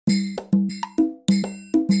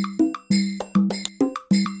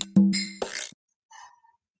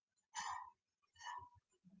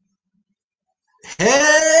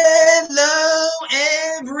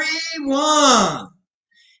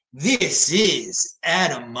This is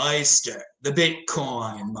Adam Meister, the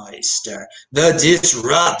Bitcoin Meister, the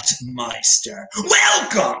Disrupt Meister.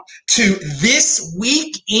 Welcome to This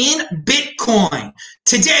Week in Bitcoin.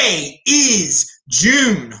 Today is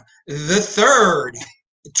June the 3rd,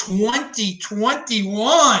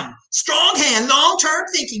 2021. Strong hand, long-term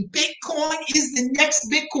thinking. Bitcoin is the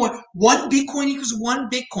next Bitcoin. One Bitcoin equals one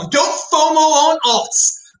Bitcoin. Don't FOMO on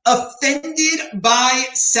alts. Offended by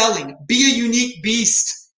selling. Be a unique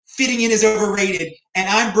beast. Fitting in is overrated, and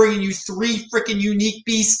I'm bringing you three freaking unique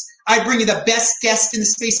beasts. I bring you the best guest in the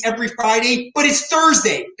space every Friday, but it's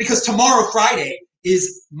Thursday because tomorrow, Friday,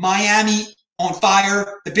 is Miami on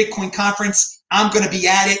Fire, the Bitcoin conference. I'm going to be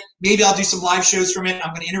at it. Maybe I'll do some live shows from it.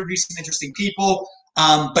 I'm going to interview some interesting people.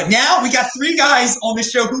 But now we got three guys on the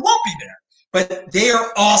show who won't be there, but they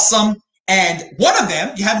are awesome. And one of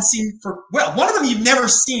them you haven't seen one of them you've never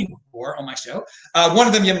seen before on my show. One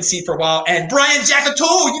of them you haven't seen for a while. And Brian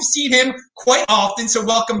Jacato, you've seen him quite often. So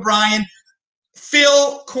welcome, Brian.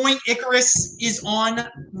 Phil Coin Icarus is on,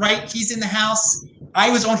 right? He's in the house. I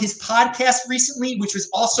was on his podcast recently, which was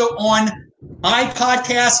also on my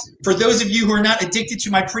podcast. For those of you who are not addicted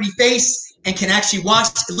to my pretty face and can actually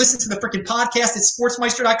listen to the freaking podcast at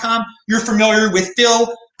sportsmeister.com, you're familiar with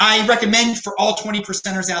Phil. I recommend for all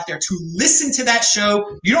 20%ers out there to listen to that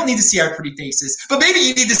show. You don't need to see our pretty faces, but maybe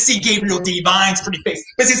you need to see Gabriel Devine's pretty face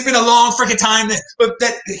because it's been a long freaking time.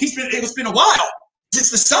 It's been a while since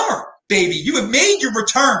the summer, baby. You have made your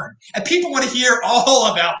return, and people want to hear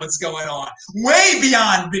all about what's going on, way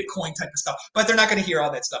beyond Bitcoin type of stuff. But they're not going to hear all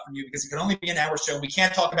that stuff from you because it can only be an hour show. We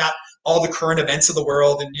can't talk about all the current events of the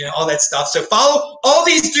world and all that stuff. So follow all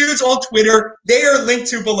these dudes on Twitter. They are linked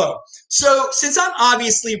to below. So since I'm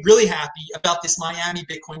obviously really happy about this Miami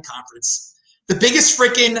Bitcoin conference, the biggest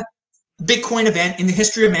freaking Bitcoin event in the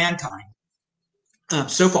history of mankind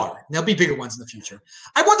so far, there'll be bigger ones in the future.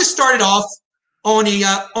 I want to start it off on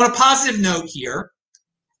a positive note here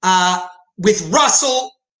with Russell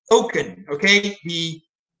Okung, okay, the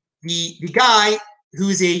guy who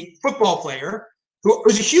is a football player who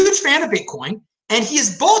was a huge fan of Bitcoin, and he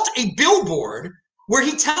has built a billboard where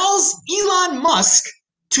he tells Elon Musk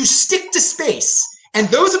to stick to space. And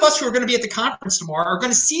those of us who are going to be at the conference tomorrow are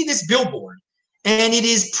going to see this billboard. And it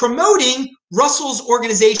is promoting Russell's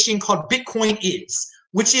organization called Bitcoin Is,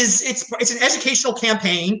 which is it's an educational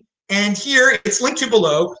campaign. And here it's linked to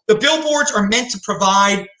below. The billboards are meant to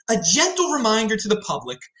provide a gentle reminder to the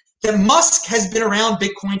public that Musk has been around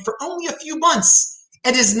Bitcoin for only a few months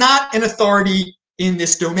and is not an authority in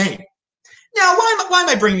this domain. Now, why am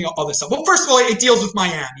I bringing all this up? Well, first of all, it deals with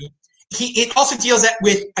Miami. It also deals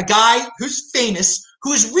with a guy who's famous,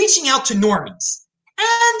 who is reaching out to normies,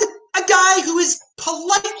 and a guy who is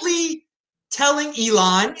politely telling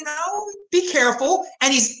Elon, be careful.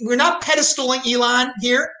 And we're not pedestaling Elon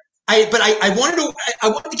here. But I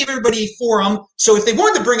wanted to give everybody a forum, so if they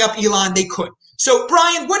wanted to bring up Elon, they could. So,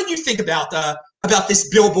 Brian, what do you think about this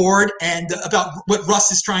billboard and about what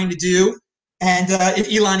Russ is trying to do, and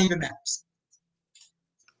if Elon even matters?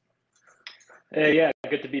 Yeah,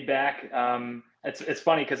 good to be back. It's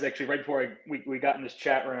funny because actually right before we got in this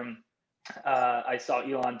chat room, I saw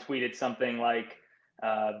Elon tweeted something like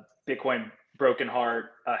Bitcoin broken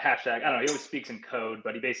heart hashtag. I don't know. He always speaks in code,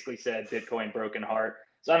 but he basically said Bitcoin broken heart.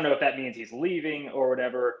 So I don't know if that means he's leaving or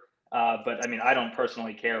whatever. But I mean, I don't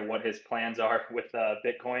personally care what his plans are with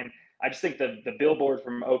Bitcoin. I just think the billboard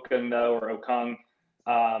from Okung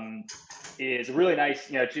is really nice.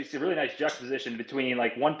 It's a really nice juxtaposition between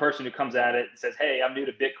like one person who comes at it and says, "Hey, I'm new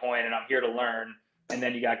to Bitcoin and I'm here to learn," and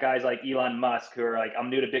then you got guys like Elon Musk who are like, "I'm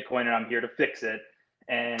new to Bitcoin and I'm here to fix it."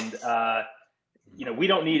 And we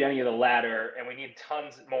don't need any of the latter, and we need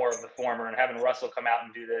tons more of the former. And having Russell come out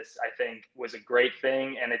and do this, I think, was a great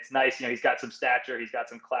thing. And it's nice, he's got some stature, he's got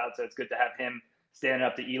some clout, so it's good to have him standing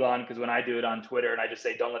up to Elon. Because when I do it on Twitter and I just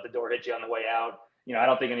say, "Don't let the door hit you on the way out," I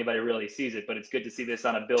don't think anybody really sees it. But it's good to see this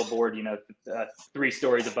on a billboard, 3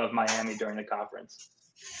 stories above Miami during the conference.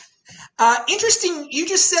 Interesting. You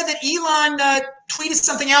just said that Elon tweeted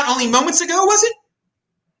something out only moments ago, was it?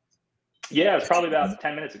 Yeah, it was probably about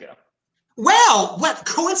 10 minutes ago. Well,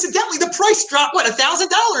 coincidentally, the price dropped,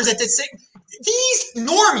 $1,000 at the same. These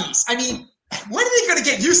normies, I mean, when are they going to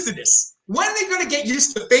get used to this? When are they going to get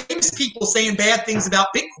used to famous people saying bad things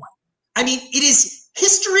about Bitcoin? I mean, it is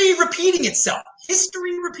history repeating itself.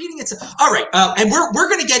 History repeating itself. All right, and we're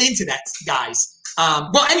going to get into that, guys.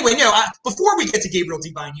 Well, anyway, before we get to Gabriel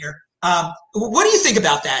Devine here, what do you think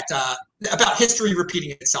about that, about history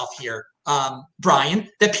repeating itself here, Brian,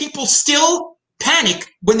 that people still panic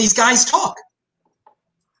when these guys talk?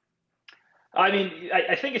 I mean,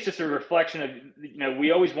 I think it's just a reflection of,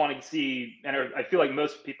 we always want to see, and I feel like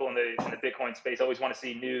most people in the Bitcoin space always want to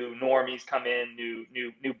see new normies come in,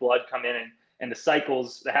 new blood come in, and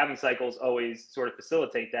the halving cycles always sort of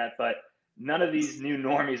facilitate that. But none of these new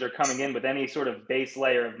normies are coming in with any sort of base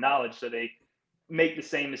layer of knowledge, so they make the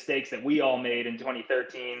same mistakes that we all made in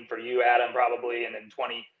 2013 for you, Adam, probably, and in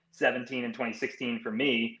 2017 and 2016 for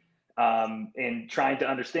me, in trying to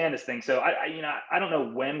understand this thing. So I don't know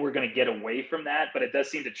when we're going to get away from that, but it does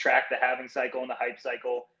seem to track the halving cycle and the hype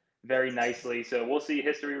cycle very nicely. So we'll see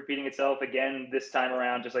history repeating itself again this time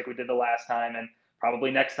around, just like we did the last time, and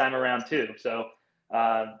probably next time around too. So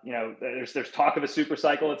there's talk of a super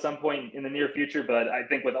cycle at some point in the near future, but I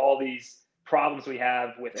think with all these problems we have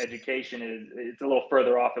with education, it's a little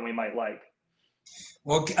further off than we might like.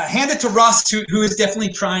 Well, hand it to Russ, who is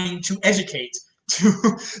definitely trying to educate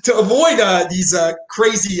to avoid these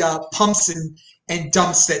crazy pumps and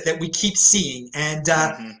dumps that we keep seeing. And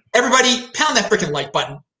everybody, pound that freaking like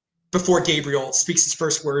button before Gabriel speaks his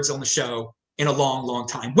first words on the show in a long, long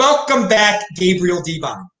time. Welcome back, Gabriel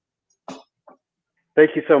Devine.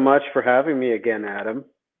 Thank you so much for having me again, Adam.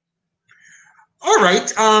 All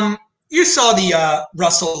right. You saw the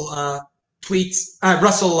Russell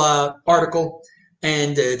Russell article,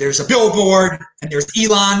 and there's a billboard, and there's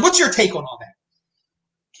Elon. What's your take on all that?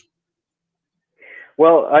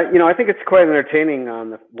 Well, I think it's quite entertaining on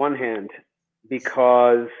the one hand,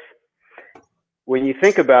 because when you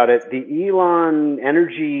think about it, the Elon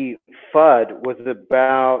Energy FUD was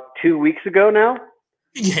about 2 weeks ago now.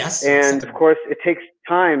 Yes. And of course, it takes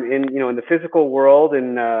time in the physical world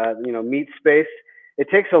and meat space. It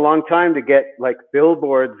takes a long time to get like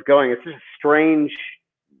billboards going. It's just a strange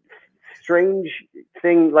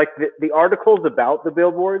thing. Like the articles about the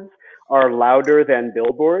billboards are louder than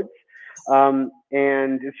billboards.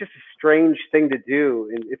 And it's just a strange thing to do.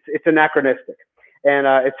 And it's anachronistic. And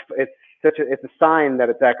it's a sign that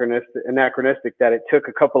it's anachronistic that it took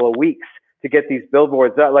a couple of weeks to get these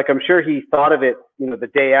billboards up. Like, I'm sure he thought of it, the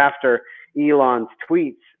day after Elon's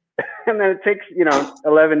tweets. And then it takes,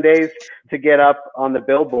 11 days to get up on the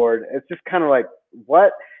billboard. It's just kind of like,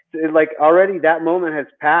 what? Like, already that moment has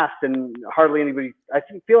passed, and hardly anybody, I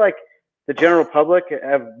feel like the general public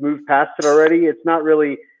have moved past it already. It's not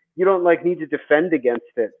really, you don't need to defend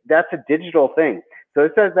against it. That's a digital thing. So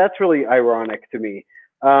that's really ironic to me.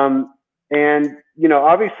 And,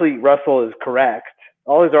 obviously Russell is correct.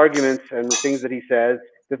 All his arguments and the things that he says,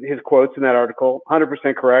 his quotes in that article,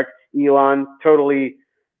 100% correct. Elon, totally.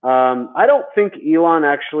 I don't think Elon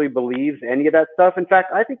actually believes any of that stuff. In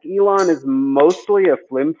fact, I think Elon is mostly a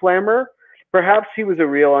flim-flammer. Perhaps he was a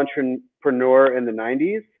real entrepreneur in the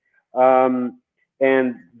 90s.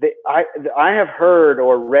 And I have heard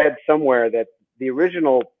or read somewhere that the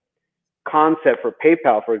original concept for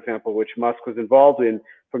PayPal, for example, which Musk was involved in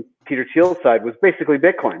from Peter Thiel's side, was basically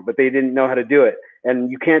Bitcoin, but they didn't know how to do it. And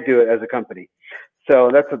you can't do it as a company. So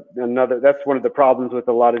that's one of the problems with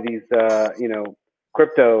a lot of these,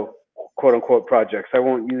 crypto quote unquote projects. I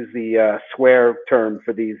won't use the swear term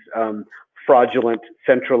for these fraudulent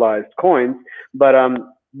centralized coins, but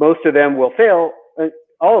most of them will fail.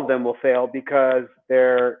 All of them will fail because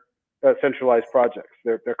they're centralized projects.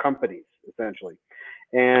 They're companies essentially,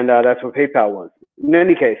 and that's what PayPal was. In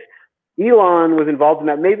any case, Elon was involved in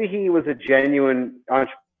that. Maybe he was a genuine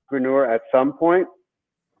entrepreneur at some point,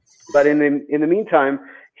 but in the meantime,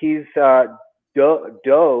 he's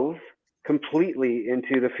dove completely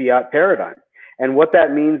into the fiat paradigm. And what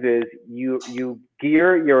that means is you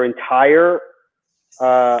gear your entire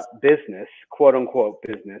business, quote unquote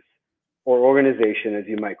business, or organization, as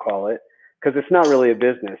you might call it, because it's not really a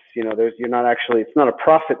business. It's not a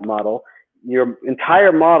profit model. Your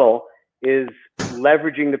entire model is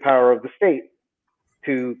leveraging the power of the state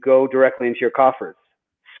to go directly into your coffers.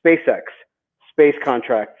 SpaceX, space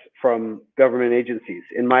contracts from government agencies.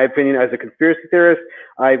 In my opinion, as a conspiracy theorist,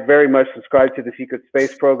 I very much subscribe to the secret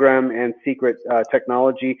space program and secret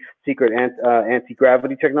technology, secret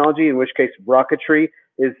anti-gravity technology, in which case rocketry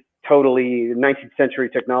is totally 19th century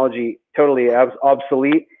technology, totally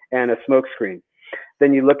obsolete and a smokescreen.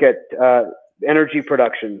 Then you look at energy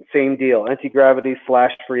production, same deal, anti-gravity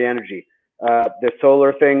 / free energy. The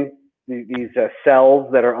solar thing, these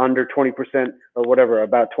cells that are under 20% or whatever,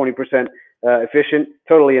 about 20% efficient,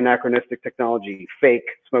 totally anachronistic technology, fake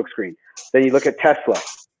smokescreen. Then you look at Tesla,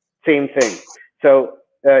 same thing. So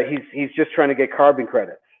he's just trying to get carbon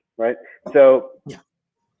credits, right? So,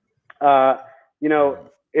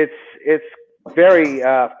 it's very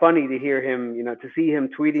funny to hear him, to see him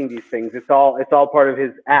tweeting these things. It's all part of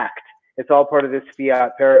his act. It's all part of this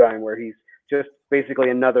fiat paradigm where he's just basically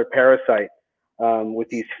another parasite with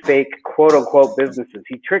these fake quote unquote businesses.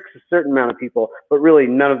 He tricks a certain amount of people, but really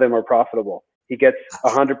none of them are profitable. He gets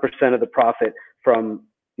 100% of the profit from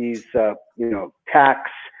these, tax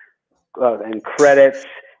and credits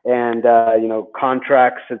and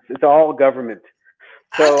contracts. It's all government.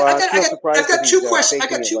 So I've got two questions. I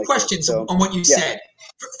got two questions So, on what you said.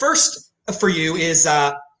 First, for you is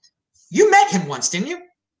you met him once, didn't you?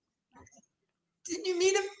 Didn't you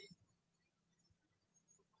meet him?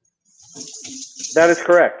 That is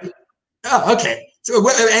correct. Oh, okay. So,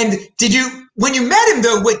 and did you, when you met him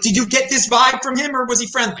though, did you get this vibe from him, or was he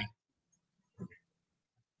friendly?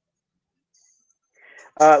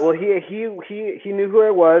 Well, he knew who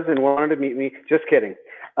I was and wanted to meet me. Just kidding.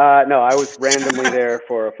 No, I was randomly there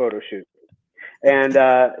for a photo shoot, and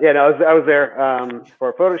I was there for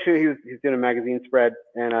a photo shoot. He was doing a magazine spread,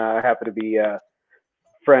 and I happened to be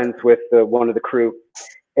friends with one of the crew.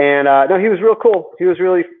 And no, he was real cool. He was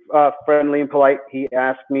really friendly and polite. He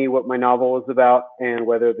asked me what my novel was about and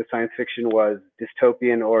whether the science fiction was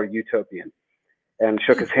dystopian or utopian, and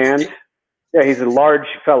shook his hand. Yeah, he's a large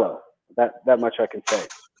fellow. That much I can say.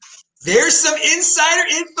 There's some insider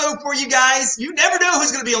info for you guys. You never know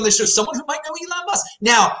who's going to be on this show. Someone who might know Elon Musk.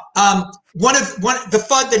 Now, one of the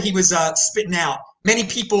FUD that he was spitting out. Many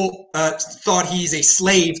people thought he's a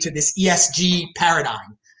slave to this ESG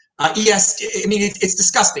paradigm. It's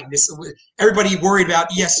disgusting. Everybody worried about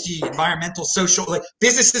ESG, environmental, social. Like,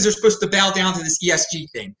 businesses are supposed to bow down to this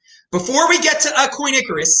ESG thing. Before we get to Coin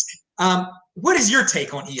Icarus, what is your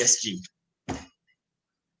take on ESG?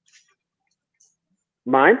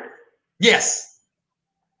 Mine? Yes.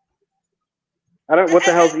 What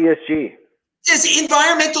the hell's ESG? It's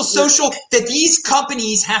environmental, social, that these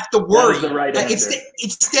companies have to worry. That is the right answer.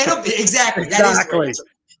 Instead of exactly.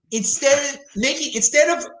 Instead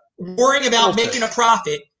of worrying about making a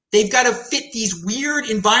profit, they've got to fit these weird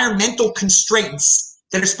environmental constraints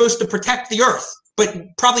that are supposed to protect the earth, but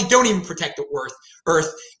probably don't even protect the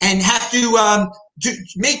earth, and have to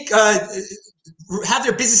have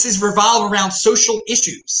their businesses revolve around social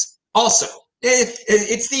issues. Also, it's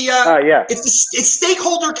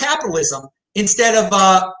stakeholder capitalism instead of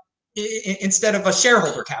a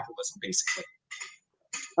shareholder capitalism, basically.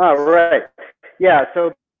 Oh, right. Yeah.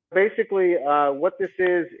 So basically, what this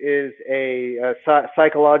is a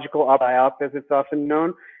psychological op, as it's often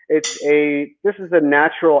known. This is a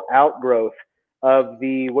natural outgrowth of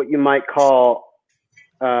what you might call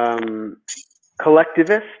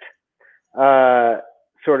collectivist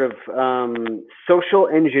sort of social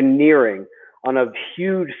engineering on a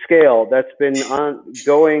huge scale that's been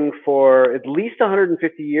ongoing for at least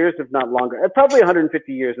 150 years, if not longer. Probably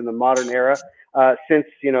 150 years in the modern era, since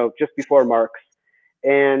just before Marx.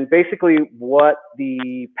 And basically, what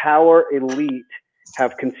the power elite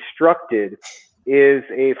have constructed is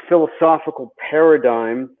a philosophical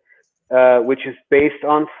paradigm which is based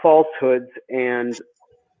on falsehoods and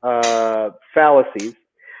fallacies.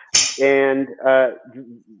 And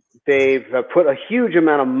they've put a huge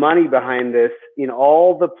amount of money behind this in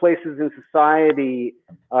all the places in society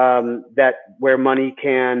where money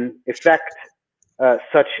can affect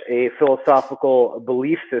such a philosophical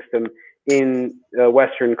belief system in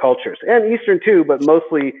Western cultures, and Eastern too, but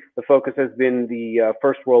mostly the focus has been the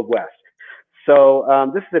First World West.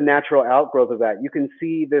 So this is a natural outgrowth of that. You can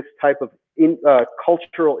see this type of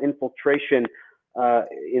cultural infiltration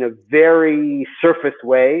in a very surface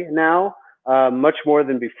way now, much more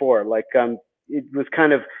than before. Like it was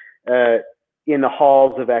kind of in the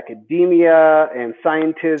halls of academia and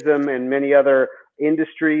scientism and many other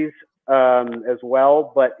industries as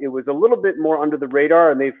well, but it was a little bit more under the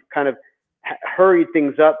radar, and they've kind of hurried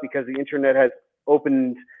things up because the internet has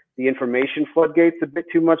opened the information floodgates a bit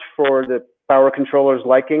too much for the power controllers'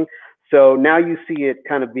 liking. So now you see it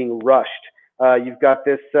kind of being rushed. You've got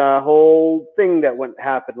this whole thing that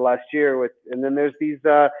happened last year and then there's these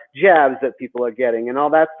jabs that people are getting and all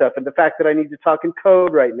that stuff. And the fact that I need to talk in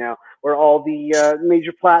code right now, where all the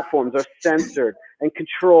major platforms are censored and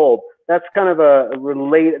controlled. That's kind of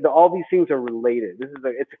all these things are related. It's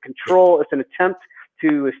an attempt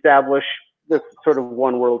to establish this sort of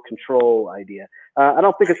one world control idea. I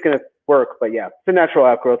don't think it's going to work, but yeah, it's a natural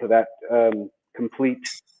outgrowth of that complete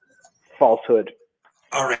falsehood.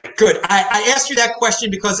 All right, good. I asked you that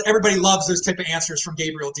question because everybody loves those type of answers from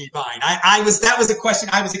Gabriel Devine. That was a question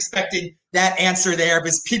I was expecting that answer there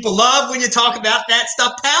because people love when you talk about that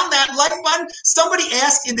stuff. Pound that like button. Somebody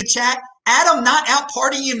asked in the chat, Adam not out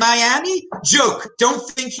partying in Miami? Joke. Don't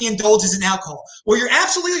think he indulges in alcohol. Well, you're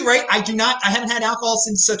absolutely right. I haven't had alcohol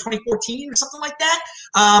since 2014 or something like that.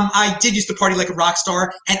 I did used to party like a rock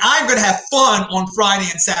star, and I'm going to have fun on Friday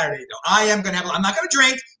and Saturday, though. I'm not going to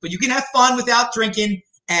drink, but you can have fun without drinking.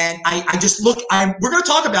 And we're going to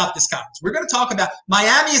talk about this conference. We're going to talk about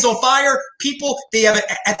Miami is on fire. People, they have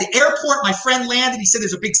at the airport, my friend landed. He said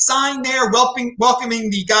there's a big sign there welcoming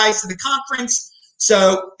the guys to the conference.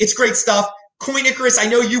 So it's great stuff. Coin Icarus, I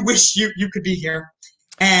know you wish you could be here.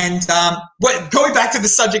 And going back to the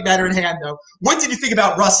subject matter at hand, though, what did you think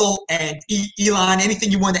about Russell and Elon? Anything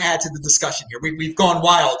you want to add to the discussion here? We've gone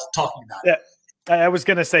wild talking about it. I was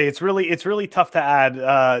going to say it's really tough to add,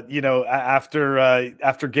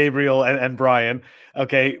 after Gabriel and Brian.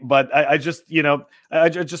 Okay, but I just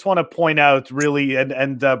want to point out really,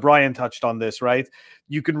 and Brian touched on this, right?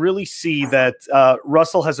 You can really see that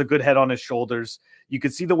Russell has a good head on his shoulders. You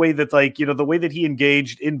can see the way that, the way that he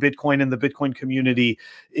engaged in Bitcoin and the Bitcoin community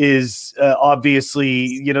is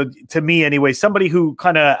obviously, to me anyway, somebody who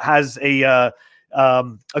kind of has a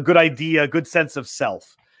good idea, a good sense of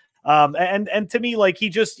self. And to me, like, he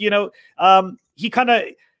just, he kind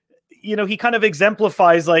of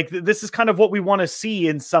exemplifies, like, this is kind of what we want to see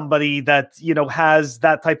in somebody that, has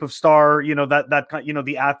that type of star,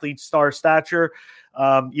 the athlete star stature,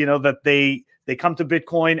 that they come to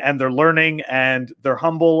Bitcoin and they're learning and they're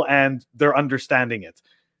humble and they're understanding it,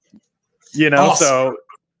 awesome. So.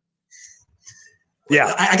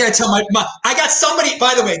 Yeah, I got to tell I got somebody,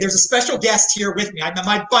 by the way, there's a special guest here with me.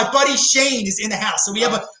 My buddy Shane is in the house. So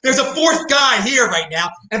there's a fourth guy here right now.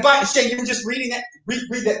 And Shane, you're just reading that, read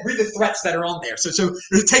the threats that are on there. So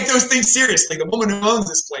take those things seriously. The woman who owns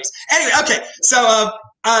this place. Anyway, okay. So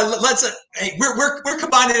we're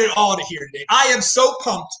combining it all to here today. I am so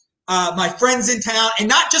pumped. My friends in town, and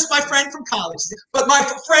not just my friend from college, but my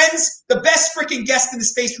friends, the best freaking guests in the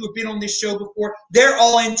space who have been on this show before, they're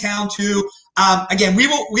all in town too. Again,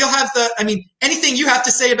 we'll have anything you have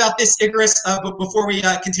to say about this, Icarus, but before we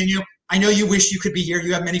continue, I know you wish you could be here.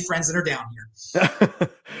 You have many friends that are down here.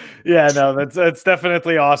 Yeah, no, that's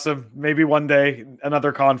definitely awesome. Maybe one day,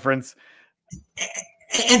 another conference.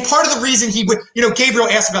 And part of the reason he would, Gabriel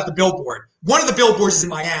asked about the billboard. One of the billboards is in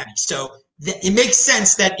Miami, so it makes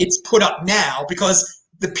sense that it's put up now because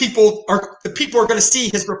the people are going to see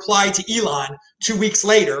his reply to Elon 2 weeks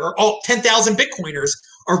later, or all 10,000 Bitcoiners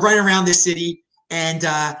are running around this city, and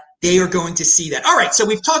they are going to see that. All right, so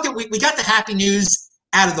we got the happy news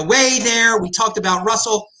out of the way there. We talked about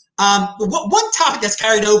Russell. One topic that's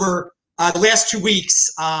carried over the last 2 weeks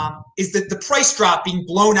is the price drop being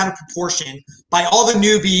blown out of proportion by all the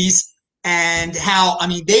newbies, and how,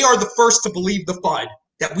 they are the first to believe the FUD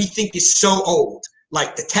that we think is so old,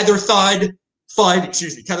 like the Tether Tether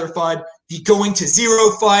FUD, the going to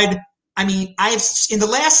zero FUD. I have in the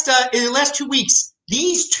last 2 weeks,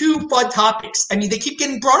 these two FUD topics, they keep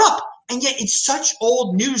getting brought up, and yet it's such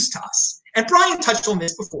old news to us. And Brian touched on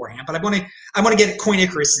this beforehand, but I want to get Coin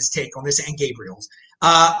Icarus's take on this and Gabriel's.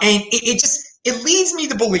 And it leads me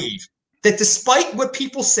to believe that despite what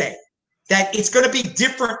people say, that it's going to be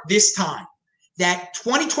different this time, that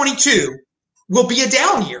 2022 will be a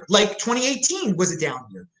down year, like 2018 was a down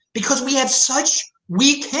year, because we have such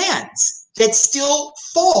weak hands that still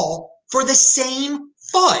fall for the same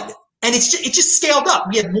FUD. And it just scaled up.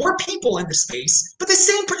 We had more people in the space, but the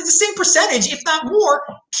same percentage, if not more,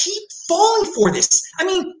 keep falling for this.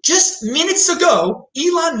 Just minutes ago,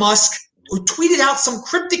 Elon Musk tweeted out some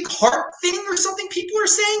cryptic heart thing or something people are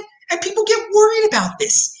saying, and people get worried about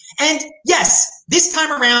this. And yes, this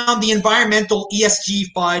time around, the environmental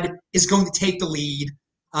ESG FUD is going to take the lead.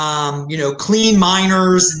 Clean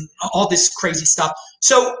miners and all this crazy stuff.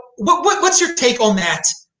 So what's your take on that?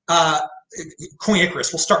 Coin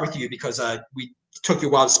Icarus, we'll start with you because we took you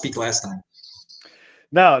a while to speak last time.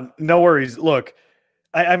 No worries. Look,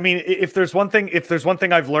 if there's one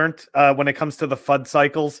thing I've learned when it comes to the FUD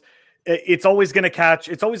cycles, it's always going to catch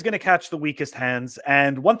the weakest hands.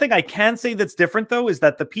 And one thing I can say that's different though is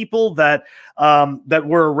that the people that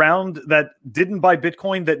were around that didn't buy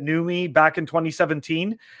Bitcoin, that knew me back in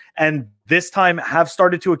 2017 and this time have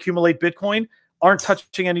started to accumulate Bitcoin, aren't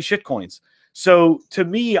touching any shitcoins. So to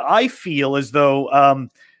me, I feel as though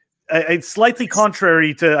it's slightly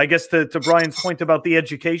contrary to, I guess, to Brian's point about the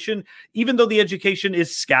education. Even though the education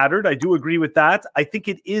is scattered, I do agree with that. I think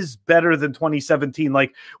it is better than 2017.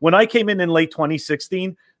 Like when I came in late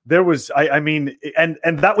 2016, there was, and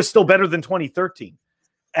that was still better than 2013.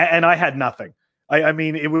 And I had nothing.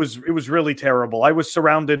 It was really terrible. I was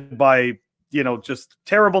surrounded by just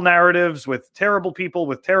terrible narratives with terrible people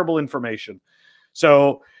with terrible information.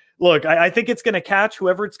 So look, I think it's going to catch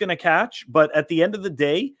whoever it's going to catch. But at the end of the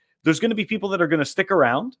day, there's going to be people that are going to stick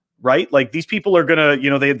around, right? Like these people are going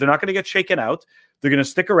to, they're not going to get shaken out. They're going to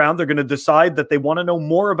stick around. They're going to decide that they want to know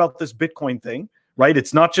more about this Bitcoin thing, right?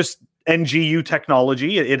 It's not just NGU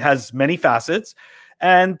technology. It has many facets.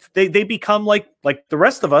 And they become like the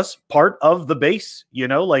rest of us, part of the base,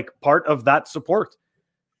 like part of that support,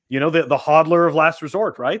 the hodler of last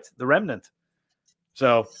resort, right? The remnant.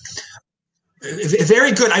 So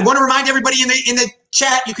very good. I want to remind everybody in the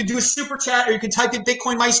chat, you can do a super chat or you can type in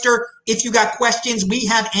Bitcoin Meister. If you got questions, we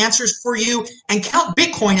have answers for you. And Count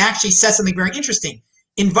Bitcoin actually says something very interesting.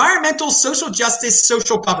 Environmental, social justice,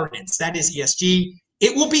 social governance, that is ESG.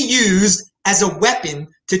 It will be used as a weapon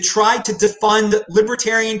to try to defund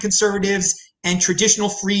libertarian conservatives and traditional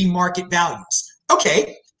free market values.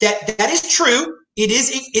 Okay, that is true. It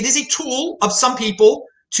is a tool of some people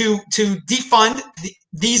to defund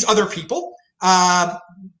these other people.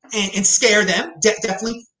 And scare them,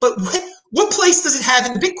 definitely. But what place does it have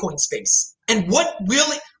in the Bitcoin space? And what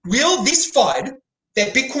will this FUD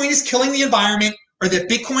that Bitcoin is killing the environment, or that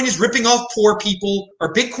Bitcoin is ripping off poor people,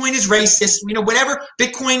 or Bitcoin is racist, whatever,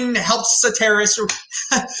 Bitcoin helps a terrorist, or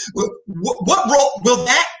what role will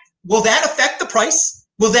that affect the price?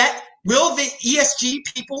 Will the ESG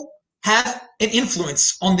people have an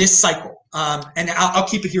influence on this cycle? And I'll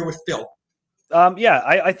keep it here with Phil.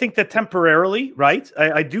 I think that temporarily, right?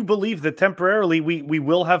 I do believe that temporarily we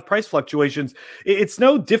will have price fluctuations. It's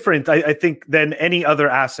no different, I think, than any other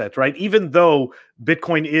asset, right? Even though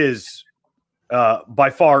Bitcoin is by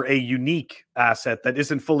far a unique asset that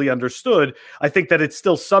isn't fully understood, I think that it's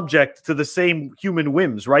still subject to the same human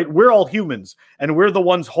whims, right? We're all humans, and we're the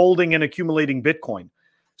ones holding and accumulating Bitcoin.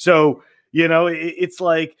 So, it's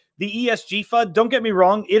like the ESG FUD, don't get me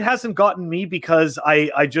wrong, it hasn't gotten me because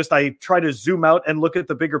I try to zoom out and look at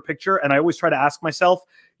the bigger picture, and I always try to ask myself,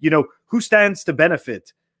 who stands to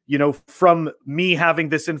benefit, from me having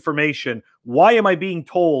this information? Why am I being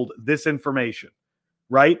told this information?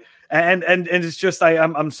 Right? And it's just,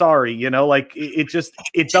 I'm sorry,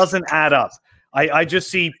 it doesn't add up. I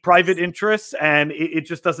just see private interests, and it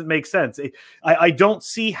just doesn't make sense. I don't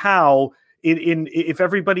see how if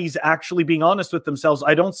everybody's actually being honest with themselves,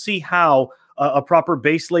 I don't see how a proper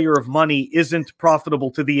base layer of money isn't profitable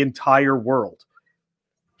to the entire world.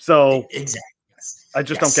 So exactly, yes. I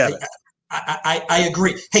just don't get it. I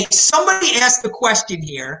agree. Hey, somebody asked the question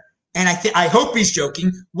here, and I hope he's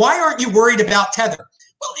joking. Why aren't you worried about Tether?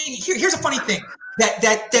 Well, here's a funny thing. Let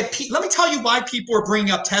me tell you why people are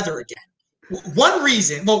bringing up Tether again. One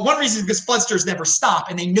reason is because FUDsters never stop,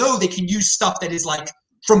 and they know they can use stuff that is like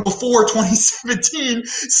from before 2017,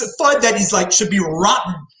 so FUD that is like should be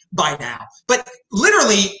rotten by now. But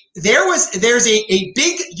literally, there's a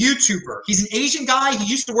big YouTuber. He's an Asian guy. He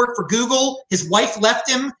used to work for Google. His wife left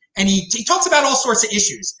him, and he talks about all sorts of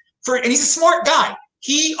issues. And he's a smart guy.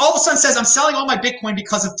 He all of a sudden says, "I'm selling all my Bitcoin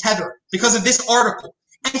because of Tether, because of this article."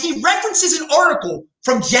 And he references an article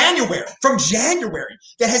from January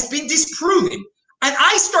that has been disproven. And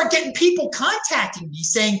I start getting people contacting me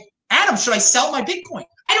saying, "Adam, should I sell my Bitcoin?"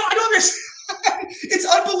 I don't understand. It's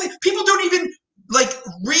unbelievable. People don't even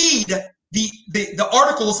read the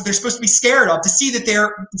articles that they're supposed to be scared of to see that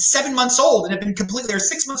they're 7 months old and have been they're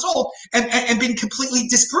 6 months old and been completely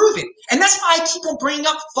disproven. And that's why I keep on bringing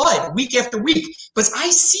up FUD week after week, because I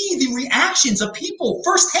see the reactions of people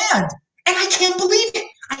firsthand, and I can't believe it.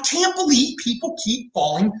 I can't believe people keep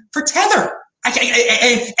falling for Tether.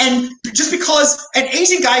 And just because an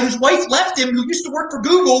Asian guy whose wife left him, who used to work for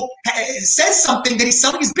Google, says something that he's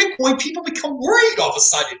selling his Bitcoin, people become worried all of a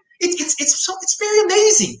sudden. It's very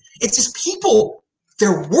amazing. It's just people,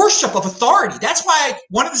 their worship of authority. That's why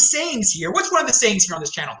one of the sayings here, what's one of the sayings here on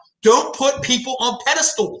this channel? Don't put people on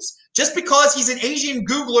pedestals. Just because he's an Asian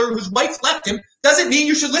Googler whose wife left him doesn't mean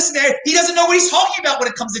you should listen to him. He doesn't know what he's talking about when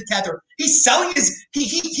it comes to Tether. He's selling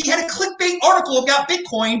he had a clickbait article about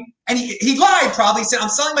Bitcoin, and he lied probably. He said, "I'm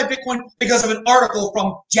selling my Bitcoin because of an article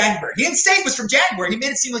from January." He didn't say it was from January. He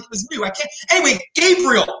made it seem like it was new. Anyway,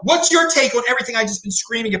 Gabriel, what's your take on everything I just been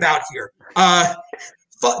screaming about here?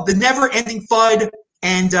 The never-ending FUD,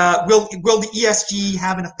 and will the ESG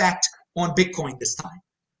have an effect on Bitcoin this time?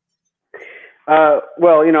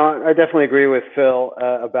 Well, I definitely agree with Phil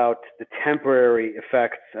about the temporary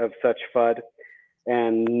effects of such FUD,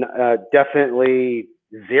 and definitely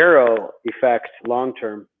zero effect long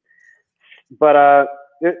term. But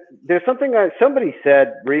there's something somebody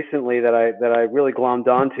said recently that I really glommed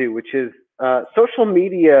onto, which is social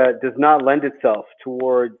media does not lend itself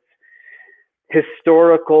towards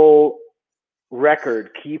historical record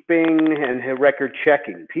keeping and record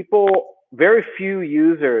checking. People, very few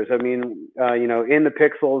users. I mean, in the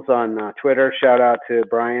pixels on Twitter. Shout out to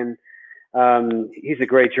Brian. He's a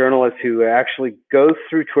great journalist who actually goes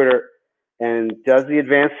through Twitter and does the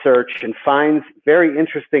advanced search and finds very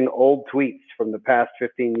interesting old tweets from the past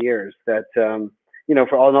 15 years that,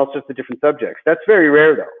 for all sorts of different subjects. That's very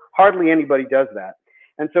rare, though. Hardly anybody does that.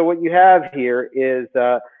 And so what you have here is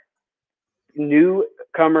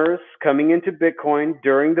newcomers coming into Bitcoin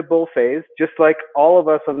during the bull phase, just like all of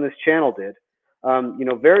us on this channel did.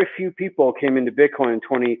 Very few people came into Bitcoin in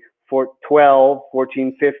 2012,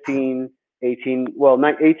 14, 15, 18,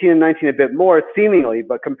 18 and 19 a bit more seemingly,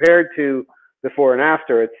 but compared to before and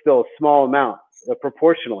after, it's still a small amount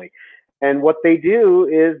proportionally. And what they do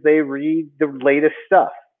is they read the latest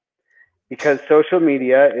stuff because social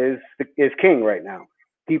media is king right now.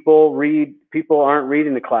 People aren't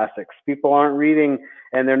reading the classics. People aren't reading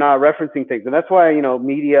and they're not referencing things. And that's why,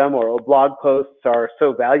 Medium or blog posts are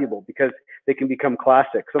so valuable because they can become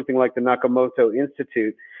classics. Something like the Nakamoto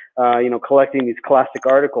Institute, collecting these classic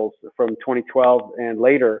articles from 2012 and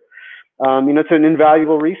later. It's an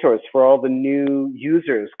invaluable resource for all the new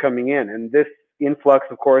users coming in. And this influx,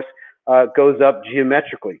 of course, goes up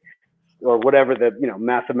geometrically, or whatever the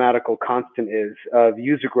mathematical constant is of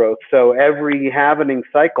user growth. So every halvening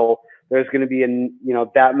cycle, there's going to be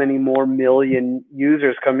that many more million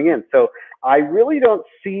users coming in. So I really don't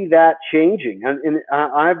see that changing. And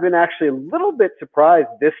I've been actually a little bit surprised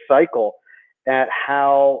this cycle at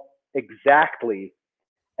how exactly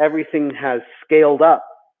everything has scaled up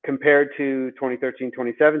compared to 2013,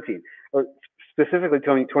 2017, or specifically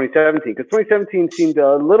 2017, because 2017 seemed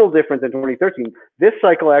a little different than 2013. This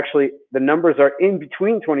cycle, actually, the numbers are in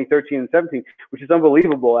between 2013 and 17, which is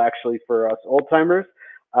unbelievable, actually, for us old timers.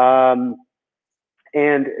 And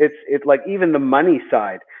it's like even the money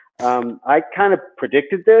side. I kind of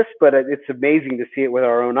predicted this, but it's amazing to see it with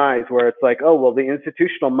our own eyes, where it's like, oh, well, the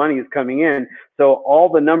institutional money is coming in, so all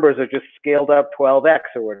the numbers are just scaled up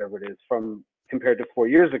 12x or whatever it is from compared to 4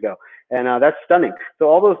 years ago. And that's stunning. So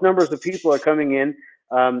all those numbers of people are coming in.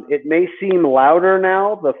 It may seem louder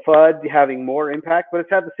now, the FUD having more impact, but it's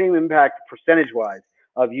had the same impact percentage-wise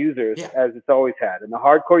of users as it's always had. And the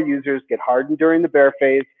hardcore users get hardened during the bear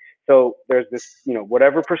phase. So there's this,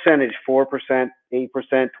 whatever percentage, 4%, 8%,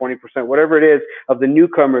 20%, whatever it is, of the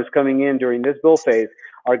newcomers coming in during this bull phase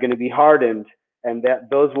are going to be hardened, and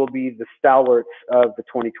those will be the stalwarts of the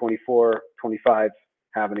 2024-25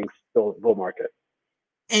 happening bull market.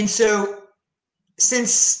 And so,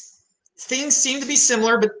 since things seem to be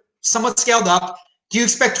similar but somewhat scaled up, do you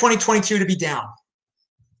expect 2022 to be down?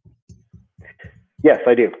 Yes,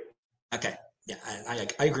 I do. Okay. Yeah,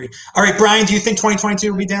 I agree. All right, Brian, do you think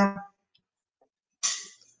 2022 will be down?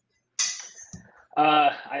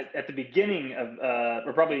 At the beginning of,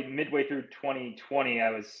 or probably midway through 2020, I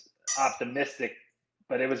was optimistic,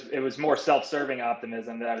 but it was more self-serving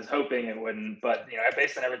optimism that I was hoping it wouldn't. But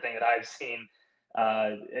based on everything that I've seen,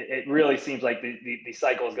 it really seems like the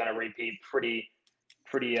cycle is going to repeat pretty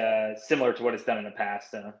similar to what it's done in the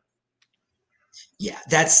past. Yeah,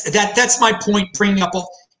 that's my point. Bringing up,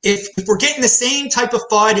 if we're getting the same type of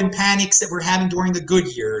FUD and panics that we're having during the good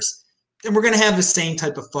years, then we're going to have the same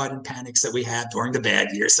type of FUD and panics that we had during the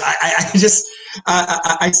bad years. So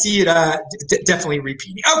I see it definitely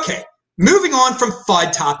repeating. Okay, moving on from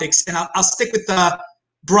FUD topics, and I'll stick with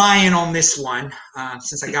Brian on this one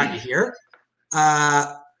since I got you here.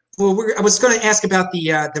 I was going to ask about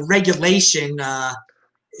the regulation.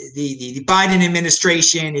 The Biden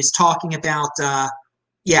administration is talking about.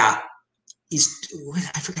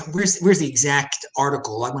 I forgot where's the exact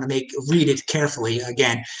article. I want to read it carefully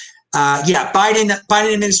again.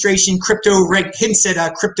 Biden administration hints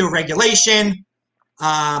at crypto regulation.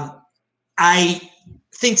 I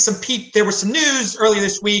think there was some news earlier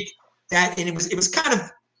this week that, and it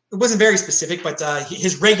wasn't very specific, but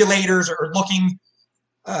his regulators are looking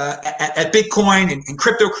at Bitcoin and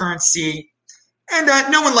cryptocurrency, and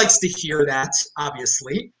no one likes to hear that,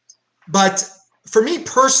 obviously, but for me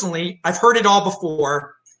personally, I've heard it all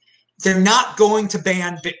before. They're not going to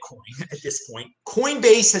ban Bitcoin at this point.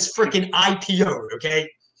 Coinbase has freaking IPO'd, okay?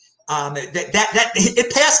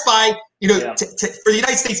 It passed by, for the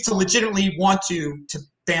United States to legitimately want to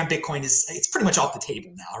ban Bitcoin it's pretty much off the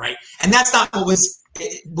table now, right? And that's not what was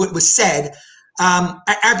said.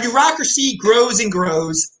 Our bureaucracy grows and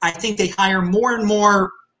grows. I think they hire more and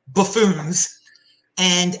more buffoons,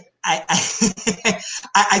 and I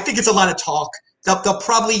think it's a lot of talk. They'll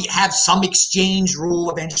probably have some exchange rule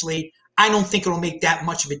eventually. I don't think it'll make that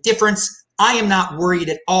much of a difference. I am not worried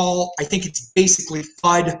at all. I think it's basically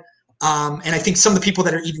FUD. And I think some of the people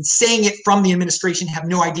that are even saying it from the administration have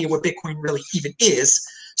no idea what Bitcoin really even is.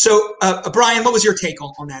 So, Brian, what was your take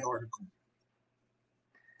on that article?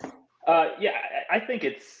 Yeah, I think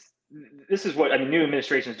this is what, I mean, new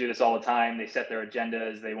administrations do this all the time. They set their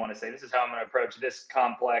agendas. They want to say, this is how I'm going to approach this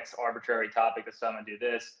complex, arbitrary topic. This is how I'm going to do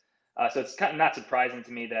this. So it's kind of not surprising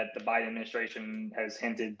to me that the Biden administration has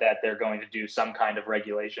hinted that they're going to do some kind of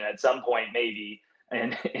regulation at some point, maybe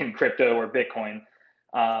in crypto or Bitcoin.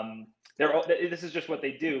 This is just what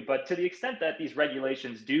they do. But to the extent that these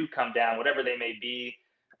regulations do come down, whatever they may be,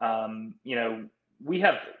 we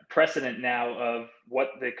have precedent now of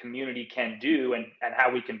what the community can do and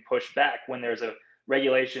how we can push back when there's a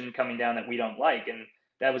regulation coming down that we don't like. And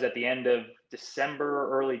that was at the end of December,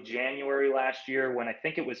 early January last year, when I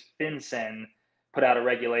think it was FinCEN put out a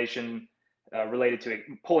regulation related to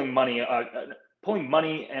pulling money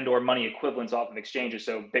and or money equivalents off of exchanges,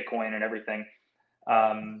 so Bitcoin and everything.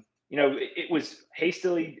 It was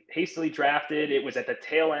hastily drafted. It was at the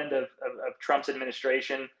tail end of Trump's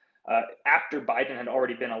administration, after Biden had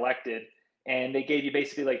already been elected, and they gave you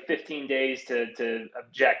basically like 15 days to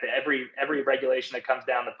object. Every regulation that comes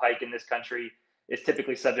down the pike in this country is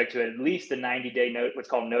typically subject to at least a 90-day what's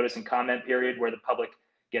called notice and comment period, where the public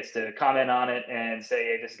gets to comment on it and say,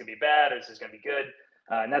 hey, this is going to be bad or this is going to be good.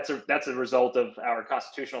 And that's a result of our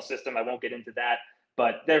constitutional system. I won't get into that,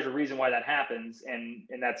 but there's a reason why that happens, and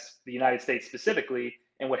that's the United States specifically.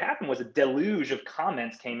 And what happened was a deluge of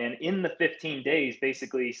comments came in the 15 days,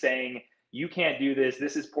 basically saying, you can't do this.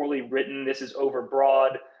 This is poorly written. This is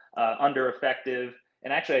overbroad, under effective.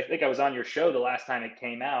 And actually, I think I was on your show the last time it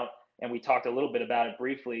came out, and we talked a little bit about it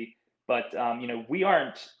briefly. But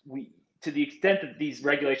to the extent that these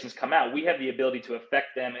regulations come out, we have the ability to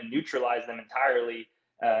affect them and neutralize them entirely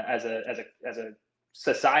as a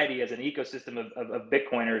society, as an ecosystem of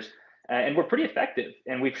Bitcoiners. And we're pretty effective.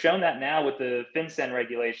 And we've shown that now with the FinCEN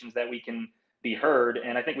regulations that we can be heard.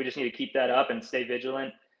 And I think we just need to keep that up and stay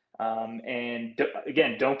vigilant.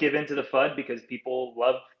 Again, don't give in to the FUD, because people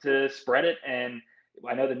love to spread it. And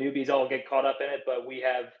I know the newbies all get caught up in it, but we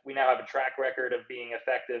now have a track record of being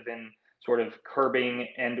effective in sort of curbing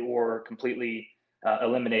and or completely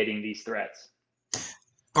eliminating these threats.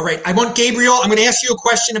 All right, I want Gabriel. I'm going to ask you a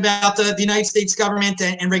question about the United States government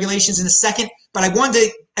and regulations in a second, but I wanted to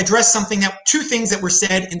address two things that were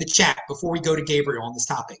said in the chat before we go to Gabriel on this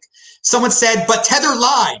topic. Someone said, but Tether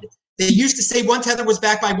lied. They used to say one Tether was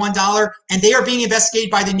backed by $1, and they are being investigated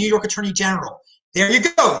by the New York Attorney General. There you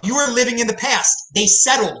go. You are living in the past. They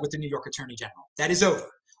settled with the New York Attorney General. That is over.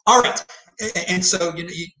 All right. And so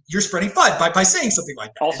you're spreading FUD by saying something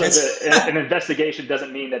like that. Also, an investigation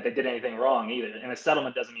doesn't mean that they did anything wrong either. And a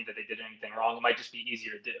settlement doesn't mean that they did anything wrong. It might just be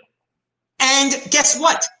easier to do. And guess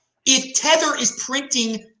what? If Tether is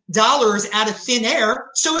printing dollars out of thin air,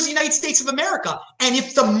 so is the United States of America. And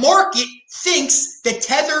if the market thinks that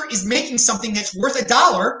Tether is making something that's worth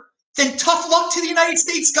 $1, then tough luck to the United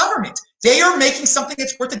States government. They are making something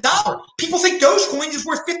that's worth $1. People think Dogecoin is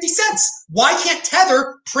worth 50 cents. Why can't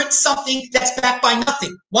Tether print something that's backed by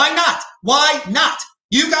nothing? Why not? Why not?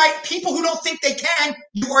 You guys, people who don't think they can,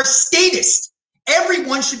 you are statist.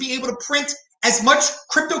 Everyone should be able to print as much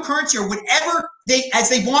cryptocurrency or whatever as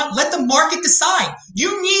they want. Let the market decide.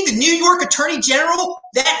 You need the New York Attorney General,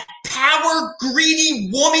 that power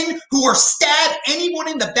greedy woman who will stab anyone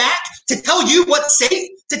in the back, to tell you what's safe,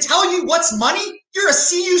 to tell you what's money. You're a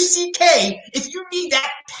CUCK. If you need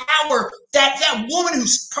that power, that woman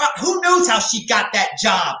who knows how she got that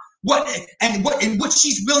job, what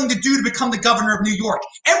she's willing to do to become the governor of New York.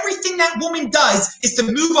 Everything that woman does is to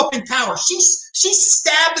move up in power. She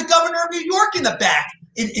stabbed the governor of New York in the back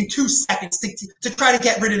in 2 seconds to try to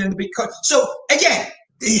get rid of him. So again,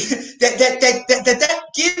 that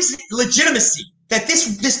gives legitimacy that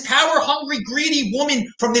this power hungry, greedy woman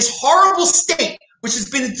from this horrible state, which has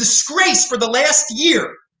been a disgrace for the last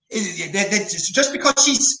year, that just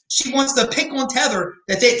because she wants to pick on Tether,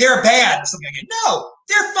 that they're bad or something like that. No,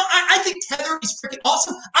 they're fine. I think Tether is freaking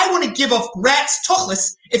awesome. I want to give a rat's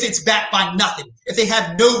tuchlis if it's backed by nothing, if they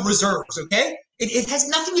have no reserves, okay? It has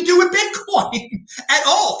nothing to do with Bitcoin at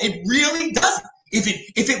all. It really doesn't.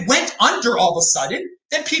 If it went under all of a sudden,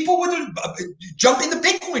 then people would jump into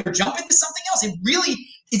Bitcoin or jump into something else.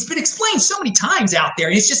 It's been explained so many times out there.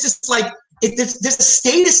 And it's just like, there's a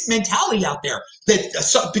statist mentality out there that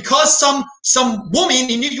because some woman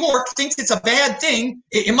in New York thinks it's a bad thing,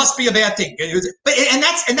 it must be a bad thing. And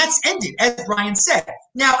that's ended, as Brian said.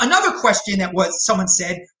 Now, another question that someone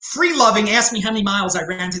said, Free Loving asked me how many miles I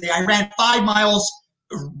ran today. I ran 5 miles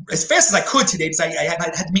as fast as I could today because I had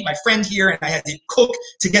to meet my friend here and I had to cook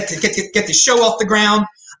to get the show off the ground.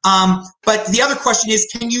 But the other question is,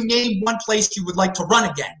 can you name one place you would like to run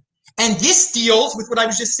again? And this deals with what I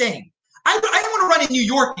was just saying. I don't want to run in New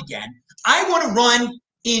York again. I want to run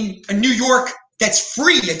in a New York that's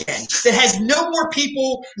free again, that has no more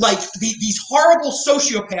people like these horrible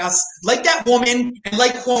sociopaths like that woman and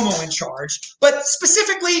like Cuomo in charge. But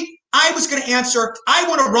specifically, I was going to answer, I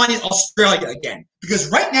want to run in Australia again. Because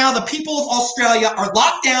right now, the people of Australia are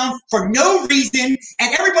locked down for no reason,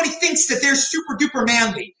 and everybody thinks that they're super duper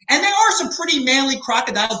manly. And there are some pretty manly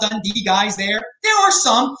Crocodile Dundee guys there. There are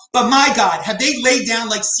some, but my God, have they laid down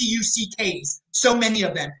like CUCKs, so many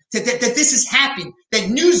of them, that this has happened, that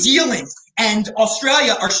New Zealand and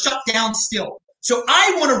Australia are shut down still. So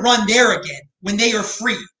I want to run there again when they are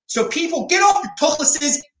free. So people, get off your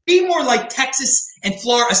tuchluses, be more like Texas and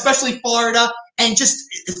Florida, especially Florida, and just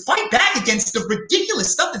fight back against the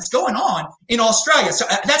ridiculous stuff that's going on in Australia. So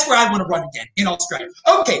that's where I want to run again, in Australia.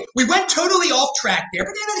 Okay, we went totally off track there,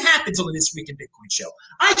 but then it happens on this Week in Bitcoin show.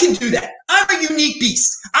 I can do that. I'm a unique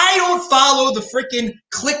beast. I don't follow the freaking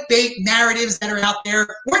clickbait narratives that are out there.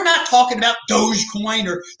 We're not talking about Dogecoin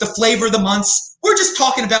or the flavor of the months. We're just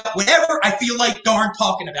talking about whatever I feel like darn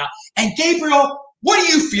talking about. And Gabriel, what do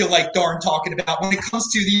you feel like darn talking about when it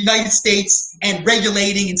comes to the United States and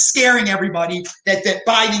regulating and scaring everybody that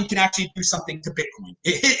Biden can actually do something to Bitcoin?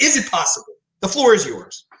 Is it possible? The floor is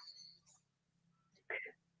yours.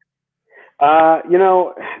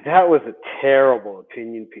 That was a terrible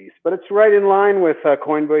opinion piece, but it's right in line with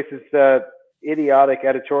Coinbase's idiotic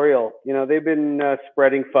editorial. They've been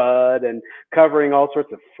spreading FUD and covering all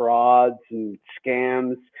sorts of frauds and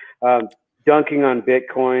scams, dunking on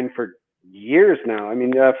Bitcoin for years now. I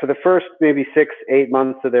mean, for the first maybe 6-8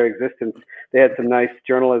 months of their existence, they had some nice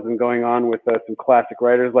journalism going on with some classic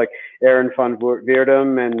writers like Aaron van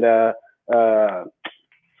Veerdam and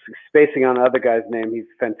spacing on the other guy's name. He's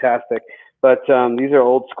fantastic. But these are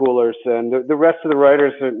old schoolers, and the rest of the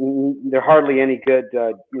writers, they're hardly any good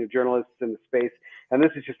journalists in the space. And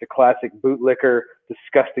this is just a classic bootlicker,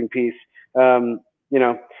 disgusting piece. I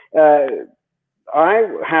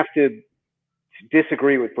have to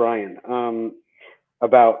disagree with Brian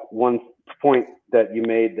about one point that you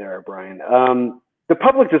made there, Brian. The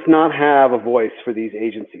public does not have a voice for these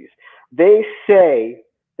agencies. They say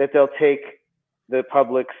that they'll take the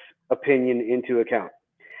public's opinion into account.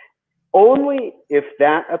 Only if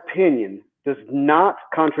that opinion does not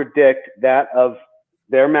contradict that of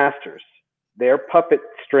their masters, their puppet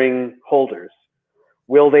string holders,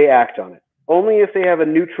 will they act on it. Only if they have a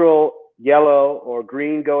neutral yellow or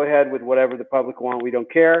green go ahead with whatever the public want, we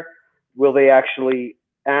don't care, will they actually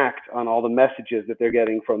act on all the messages that they're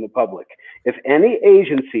getting from the public. If any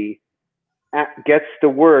agency gets the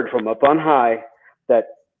word from up on high that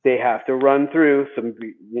they have to run through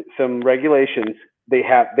some regulations,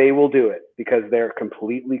 they will do it because they're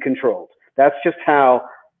completely controlled. That's just how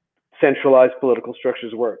centralized political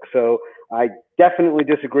structures work. So I definitely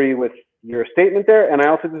disagree with your statement there, and I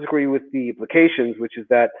also disagree with the implications, which is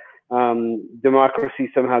that democracy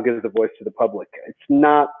somehow gives the voice to the public. It's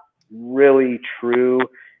not really true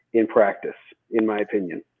in practice, in my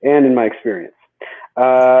opinion, and in my experience.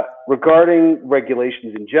 Regarding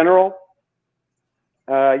regulations in general,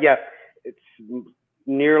 yes, it's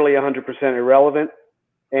nearly 100% irrelevant.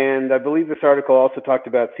 And I believe this article also talked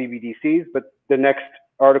about CBDCs, but the next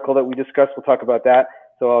article that we discussed will talk about that.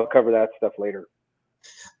 So I'll cover that stuff later.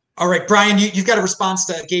 All right, Brian, you've got a response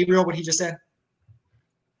to Gabriel, what he just said?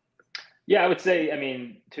 Yeah, I would say,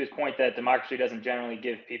 to his point that democracy doesn't generally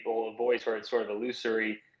give people a voice, or it's sort of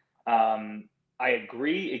illusory. I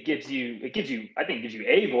agree. It gives you, I think it gives you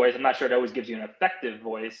a voice. I'm not sure it always gives you an effective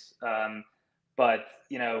voice. But,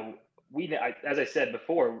 as I said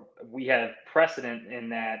before, we have precedent in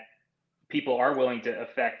that people are willing to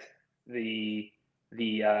affect the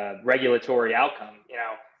regulatory outcome.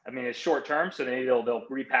 It's short term, so maybe they'll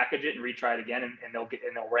repackage it and retry it again, and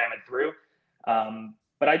they'll ram it through.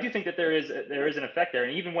 But I do think that there is an effect there,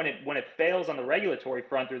 and even when it fails on the regulatory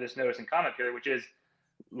front through this notice and comment period, which is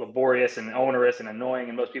laborious and onerous and annoying,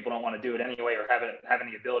 and most people don't want to do it anyway, or have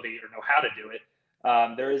any ability or know how to do it.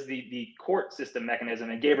 There is the court system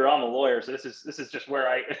mechanism, and Gabriel, I'm a lawyer, so this is just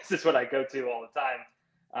where this is what I go to all the time.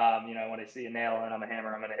 When I see a nail and I'm a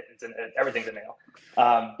hammer, everything's a nail.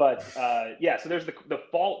 So there's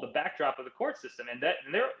the backdrop of the court system, and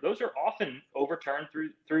those are often overturned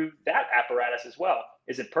through that apparatus as well.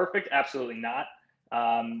 Is it perfect? Absolutely not.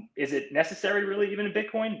 Is it necessary really even in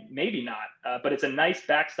Bitcoin? Maybe not. But it's a nice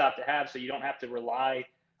backstop to have, so you don't have to rely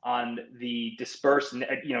on the dispersed,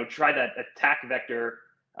 try that attack vector.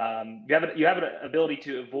 You have an ability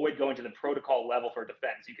to avoid going to the protocol level for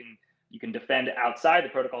defense. You can you can defend outside the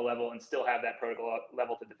protocol level and still have that protocol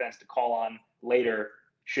level to defense to call on later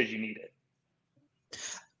should you need it.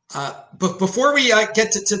 But before we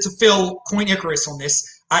get to Phil Coin Icarus on this,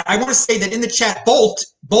 I want to say that in the chat, Bold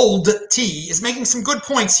T is making some good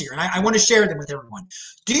points here, and I want to share them with everyone.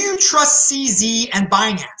 Do you trust CZ and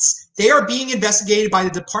Binance? They are being investigated by the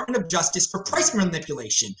Department of Justice for price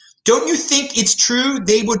manipulation. Don't you think it's true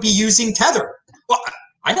they would be using Tether? Well,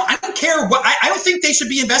 I don't care. I don't think they should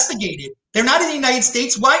be investigated. They're not in the United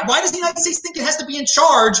States. Why does the United States think it has to be in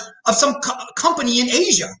charge of some company in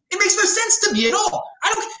Asia? It makes no sense to me at all.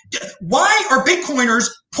 Why are Bitcoiners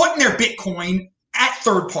putting their Bitcoin at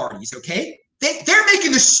third parties, okay? They're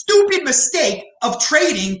making the stupid mistake of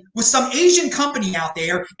trading with some Asian company out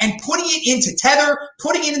there and putting it into Tether,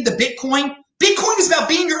 putting it into Bitcoin. Bitcoin is about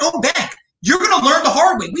being your own bank. You're going to learn the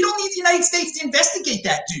hard way. We don't need the United States to investigate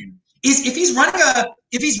that dude. If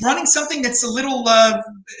he's running something that's a little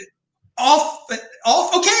off,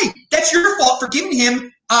 okay, that's your fault for giving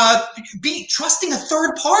him trusting a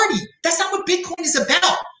third party. That's not what Bitcoin is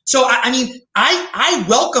about. So I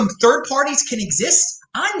welcome third parties can exist.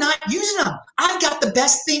 I'm not using them. I've got the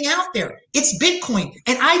best thing out there. It's Bitcoin,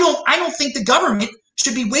 and I don't think the government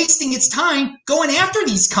should be wasting its time going after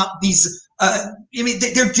these.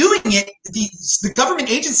 They're doing it. The government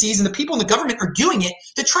agencies and the people in the government are doing it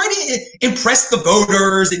to try to impress the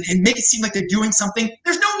voters and make it seem like they're doing something.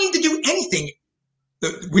 There's no need to do anything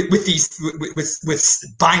with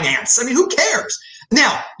Binance. I mean, who cares?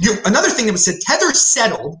 Now, another thing that was said: Tether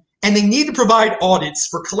settled, and they need to provide audits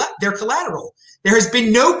for their collateral. There has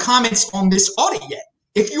been no comments on this audit yet.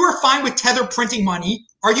 If you are fine with Tether printing money,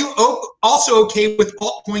 are you also okay with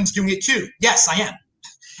altcoins doing it too? Yes, I am.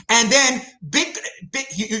 And then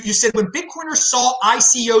you said when Bitcoiners saw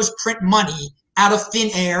ICOs print money out of thin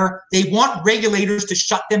air, they want regulators to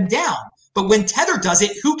shut them down. But when Tether does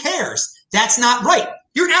it, who cares? That's not right.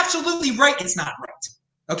 You're absolutely right. It's not right.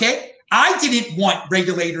 Okay? I didn't want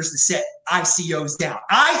regulators to set ICOs down.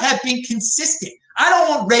 I have been consistent. I don't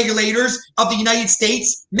want regulators of the United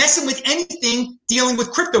States messing with anything dealing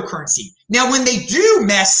with cryptocurrency. Now, when they do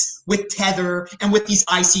mess with Tether and with these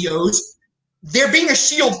ICOs, they're being a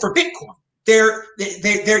shield for Bitcoin. They're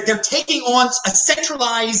taking on a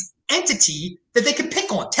centralized entity that they can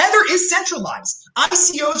pick on. Tether is centralized.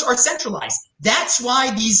 ICOs are centralized. That's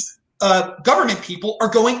why these government people are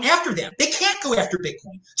going after them. They can't go after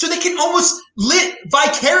Bitcoin. So they can almost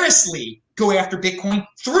vicariously go after Bitcoin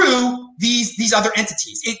through these other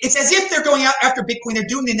entities. It's as if they're going out after Bitcoin. They're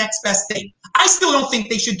doing the next best thing. I still don't think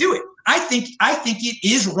they should do it. I think it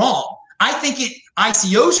is wrong. I think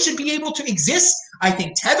ICOs should be able to exist. I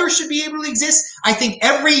think Tether should be able to exist. I think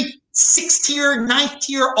every 6th tier, 9th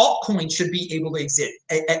tier altcoin should be able to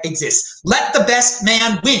exist. Let the best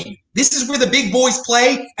man win. This is where the big boys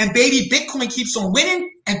play, and baby, Bitcoin keeps on winning,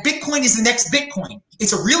 and Bitcoin is the next Bitcoin.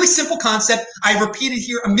 It's a really simple concept. I've repeated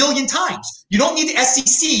here a million times. You don't need the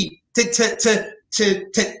SEC to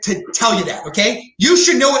tell you that, okay? You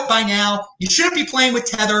should know it by now. You shouldn't be playing with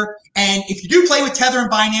Tether, and if you do play with Tether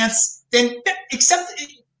and Binance, then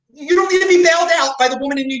you don't need to be bailed out by the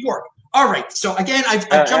woman in New York. All right. So again, I've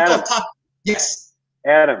jumped Adam, off top. Yes.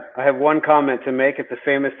 Adam, I have one comment to make. It's a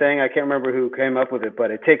famous saying. I can't remember who came up with it,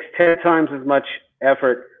 but it takes 10 times as much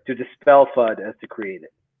effort to dispel FUD as to create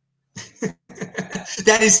it.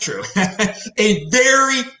 That is true. A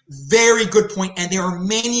very, very good point. And there are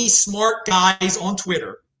many smart guys on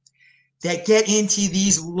Twitter that get into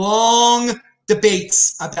these long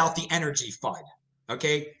debates about the energy FUD.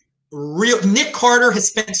 Okay. Nick Carter has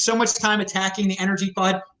spent so much time attacking the energy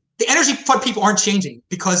FUD. The energy FUD people aren't changing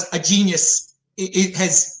because a genius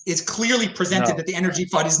is clearly presented that the energy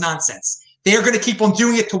FUD is nonsense. They're going to keep on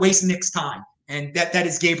doing it to waste Nick's time. And that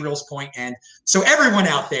is Gabriel's point. And so everyone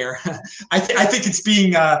out there, I think it's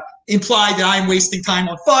being implied that I'm wasting time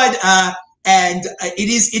on FUD. And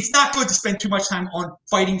it's not good to spend too much time on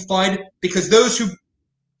fighting FUD because those who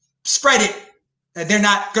spread it, they're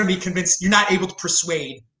not going to be convinced. You're not able to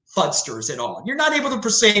persuade FUDsters at all. You're not able to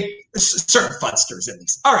persuade certain FUDsters, at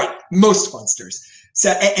least. All right, most FUDsters. So,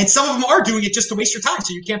 and some of them are doing it just to waste your time,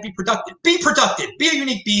 so you can't be productive. Be productive. Be a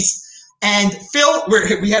unique beast. And Phil,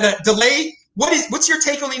 we had a delay. What's your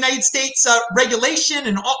take on the United States regulation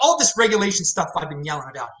and all this regulation stuff I've been yelling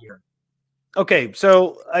about here? Okay,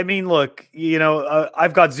 so I mean, look,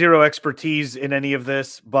 I've got zero expertise in any of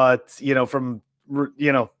this, but from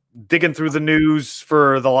digging through the news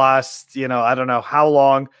for the last, I don't know how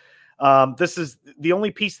long. This is the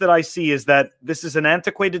only piece that I see is that this is an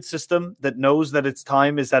antiquated system that knows that its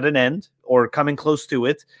time is at an end or coming close to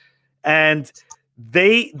it. And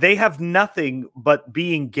they have nothing but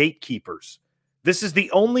being gatekeepers. This is the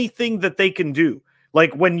only thing that they can do.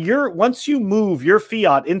 Like once you move your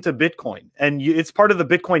fiat into Bitcoin and it's part of the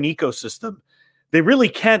Bitcoin ecosystem, they really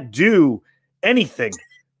can't do anything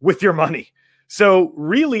with your money. So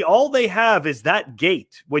really all they have is that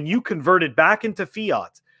gate when you convert it back into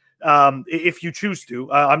fiat. If you choose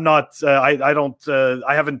to, I'm not,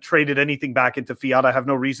 I haven't traded anything back into fiat. I have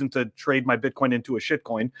no reason to trade my Bitcoin into a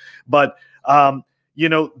shitcoin, but,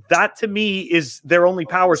 that to me is their only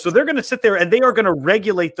power. So they're going to sit there and they are going to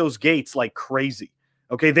regulate those gates like crazy.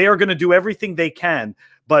 Okay. They are going to do everything they can,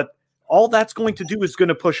 but all that's going to do is going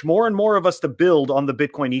to push more and more of us to build on the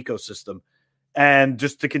Bitcoin ecosystem and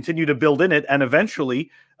just to continue to build in it. And eventually,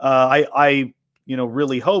 I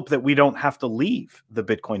really hope that we don't have to leave the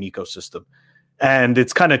Bitcoin ecosystem. And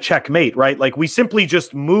it's kind of checkmate, right? Like we simply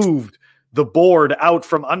just moved the board out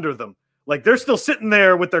from under them. Like they're still sitting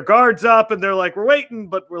there with their guards up and they're like, we're waiting,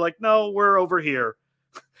 but we're like, no, we're over here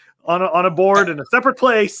on a board in a separate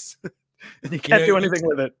place. And you can't do anything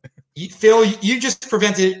with it. Phil, you just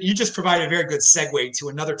provided a very good segue to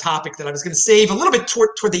another topic that I was going to save a little bit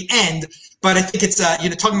toward the end, but I think it's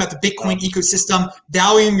talking about the Bitcoin ecosystem,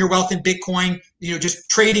 valuing your wealth in Bitcoin,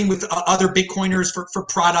 just trading with other Bitcoiners for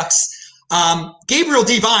products. Gabriel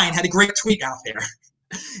Devine had a great tweet out there.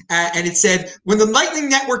 And it said, when the Lightning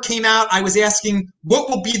Network came out, I was asking what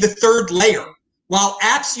will be the third layer. While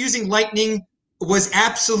apps using Lightning was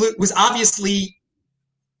obviously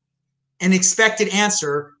an expected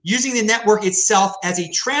answer, using the network itself as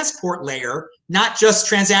a transport layer, not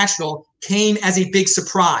just transactional, came as a big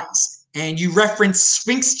surprise. And you referenced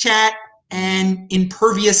Sphinx Chat and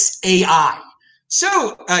Impervious AI.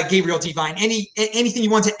 So, Gabriel Devine, anything you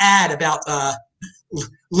want to add about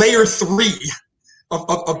layer 3 of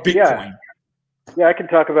Bitcoin? Yeah, I can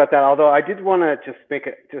talk about that. Although I did want to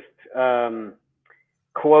just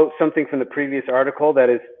quote something from the previous article that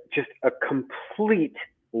is just a complete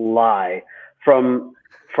lie from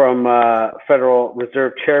Federal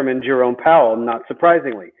Reserve Chairman Jerome Powell, not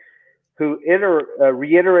surprisingly, who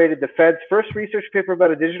reiterated the Fed's first research paper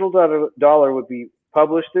about a digital dollar would be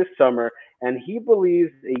published this summer, and he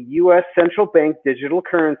believes a U.S. central bank digital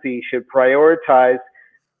currency should prioritize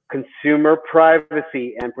consumer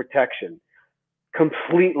privacy and protection.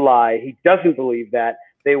 Complete lie. He doesn't believe that.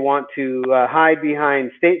 They want to hide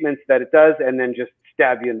behind statements that it does and then just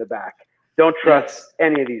stab you in the back. Don't trust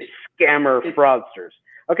any of these scammer fraudsters.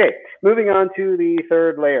 Okay, moving on to the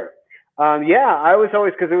third layer. I was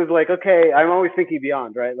always, because it was like, okay, I'm always thinking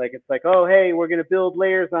beyond, right? Like, it's like, oh, hey, we're going to build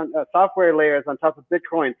layers on software layers on top of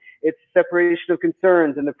Bitcoin. It's separation of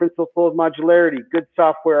concerns and the principle of modularity, good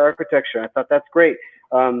software architecture. I thought that's great.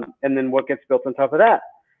 And then what gets built on top of that?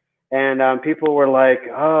 And people were like,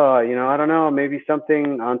 oh, I don't know, maybe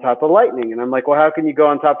something on top of Lightning. And I'm like, well, how can you go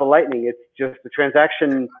on top of Lightning? It's just a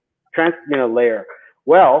transaction layer.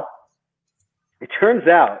 Well, it turns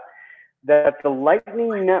out that the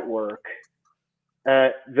Lightning Network,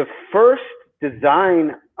 the first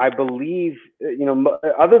design, I believe,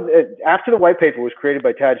 after the white paper was created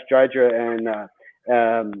by Taj Jydra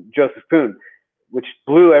and Joseph Poon, which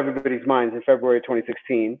blew everybody's minds in February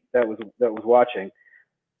 2016. That was watching.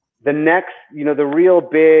 The next, the real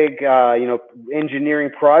big,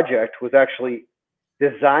 engineering project was actually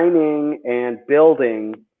designing and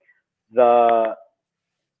building the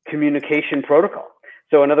communication protocol.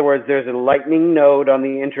 So in other words, there's a Lightning node on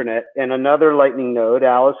the internet and another Lightning node,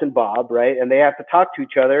 Alice and Bob, right? And they have to talk to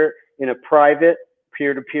each other in a private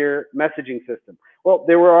peer-to-peer messaging system. Well,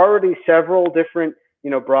 there were already several different,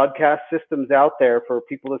 broadcast systems out there for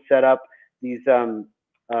people to set up these,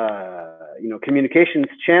 communications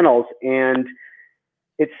channels. And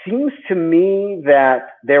it seems to me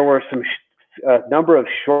that there were a number of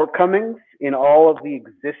shortcomings in all of the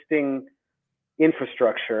existing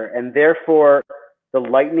infrastructure, and therefore the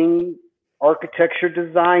Lightning architecture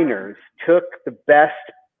designers took the best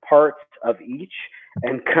parts of each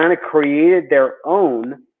and kind of created their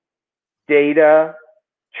own data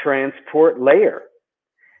transport layer.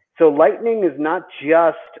 So Lightning is not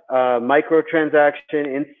just a microtransaction,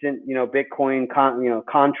 instant, Bitcoin,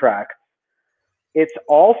 contract. It's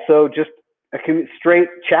also just a straight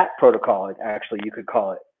chat protocol, actually, you could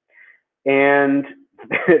call it. And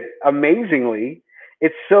amazingly,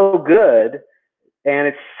 it's so good and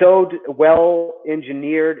it's so well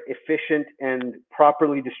engineered, efficient, and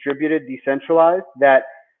properly distributed, decentralized, that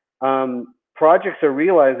projects are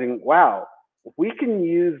realizing, wow, we can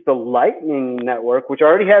use the Lightning Network, which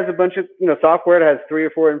already has a bunch of software. It has 3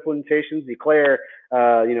 or 4 implementations, Eclair,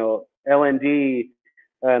 LND,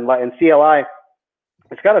 and CLI.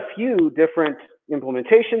 It's got a few different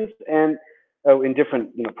implementations, and in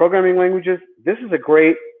different programming languages. This is a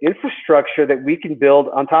great infrastructure that we can build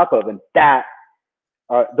on top of, and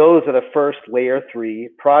those are the first layer 3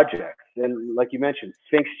 projects. And like you mentioned,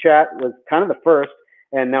 Sphinx Chat was kind of the first,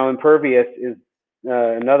 and now Impervious is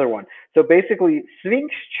another one. So basically,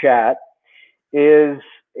 Sphinx Chat is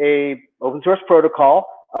a open source protocol.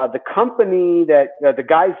 The company that the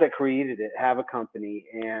guys that created it have a company,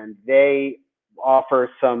 and they offer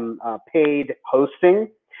some paid hosting,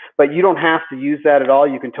 but you don't have to use that at all.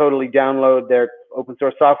 You can totally download their open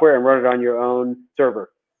source software and run it on your own server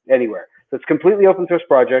anywhere. So it's a completely open source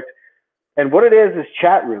project. And what it is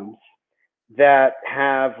chat rooms that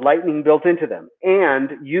have Lightning built into them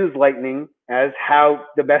and use Lightning as how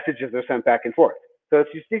the messages are sent back and forth. So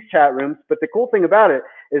it's just these chat rooms. But the cool thing about it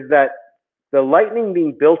is that the Lightning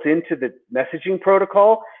being built into the messaging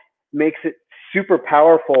protocol makes it super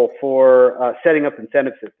powerful for setting up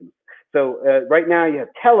incentive systems. So right now you have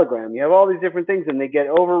Telegram, you have all these different things, and they get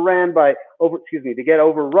overrun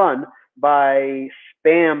by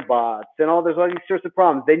spam bots and there's all these sorts of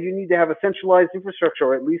problems. Then you need to have a centralized infrastructure,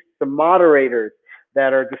 or at least some moderators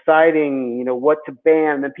that are deciding, what to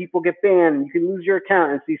ban. And then people get banned, and you can lose your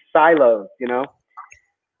account. And it's these silos,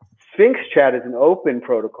 Sphinx Chat is an open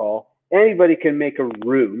protocol. Anybody can make a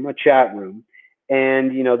chat room,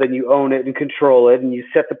 and then you own it and control it, and you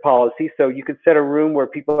set the policy. So you can set a room where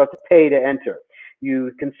people have to pay to enter.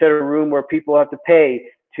 You can set a room where people have to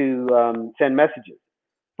pay to send messages.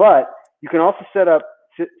 But you can also set up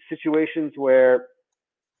situations where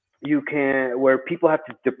people have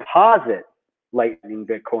to deposit Lightning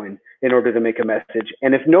Bitcoin in order to make a message.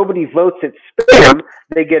 And if nobody votes it spam,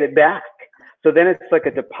 they get it back. So then it's like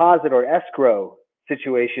a deposit or escrow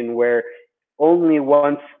situation where only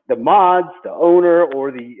once the mods, the owner,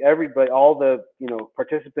 or all the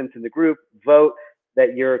participants in the group vote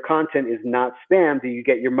that your content is not spam, do you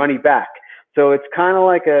get your money back. So it's kind of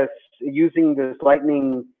like using this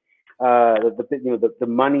Lightning, the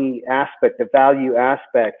money aspect, the value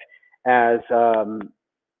aspect, as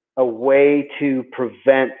a way to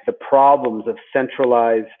prevent the problems of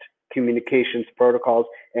centralized communications protocols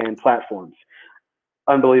and platforms.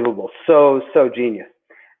 Unbelievable. So genius.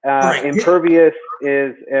 Right. Impervious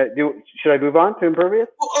is. Should I move on to Impervious?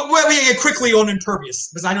 Well, yeah, quickly on Impervious,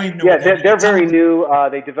 because I don't even know. Yeah, they're very new.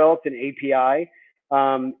 They developed an API,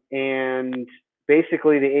 and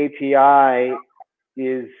basically the API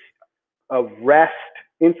is a REST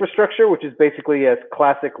infrastructure, which is basically a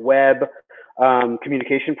classic web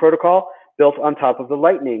communication protocol built on top of the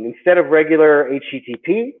Lightning. Instead of regular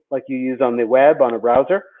HTTP, like you use on the web on a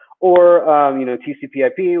browser, or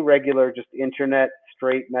TCP/IP, regular just internet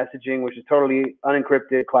straight messaging, which is totally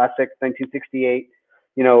unencrypted, classic 1968,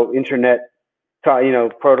 internet,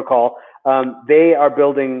 protocol. They are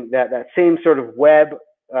building that same sort of web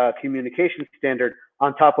communication standard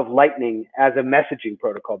on top of Lightning as a messaging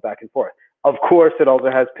protocol back and forth. Of course, it also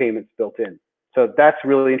has payments built in. So that's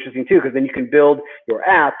really interesting too, because then you can build your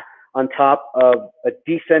app on top of a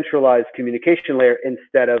decentralized communication layer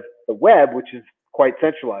instead of the web, which is quite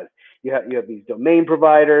centralized. You have these domain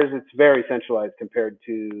providers. It's very centralized compared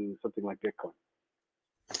to something like Bitcoin.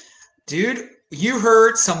 Dude, you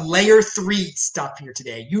heard some layer 3 stuff here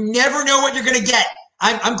today. You never know what you're going to get.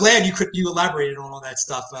 I'm glad you elaborated on all that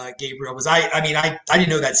stuff, Gabriel, because I didn't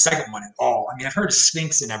know that second one at all. I mean, I've heard of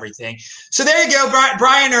Sphinx and everything. So there you go,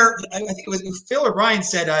 Brian, or I think it was Phil or Brian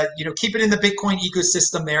said, keep it in the Bitcoin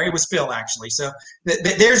ecosystem there. It was Phil, actually. So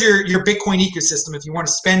there's your Bitcoin ecosystem. If you want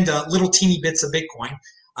to spend little teeny bits of Bitcoin,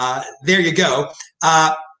 there you go.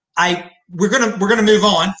 We're gonna move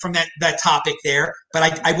on from that topic there,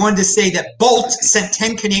 but I wanted to say that Bolt sent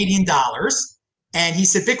 10 Canadian dollars. And he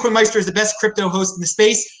said, Bitcoin Meister is the best crypto host in the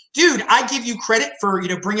space. Dude, I give you credit for,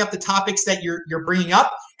 bringing up the topics that you're bringing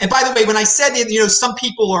up. And by the way, when I said that, some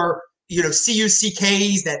people are,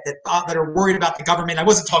 CUCKs that are worried about the government, I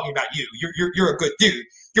wasn't talking about you. You're a good dude.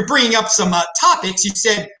 You're bringing up some topics. You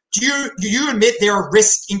said, do you admit there are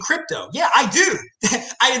risks in crypto? Yeah, I do.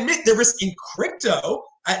 I admit there are risks in crypto.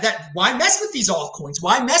 Why mess with these altcoins?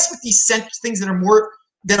 Why mess with these things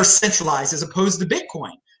that are centralized as opposed to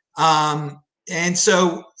Bitcoin? And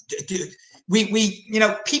so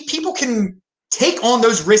people can take on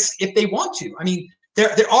those risks if they want to. I mean,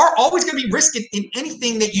 there are always going to be risk in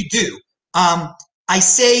anything that you do. I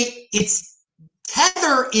say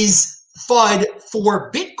Tether is FUD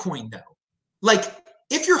for Bitcoin, though. Like,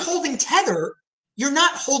 if you're holding Tether, you're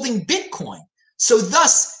not holding Bitcoin. So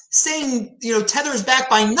thus saying, Tether is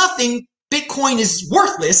backed by nothing, Bitcoin is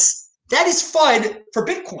worthless. That is FUD for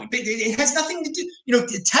Bitcoin. It has nothing to do,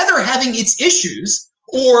 Tether having its issues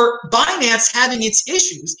or Binance having its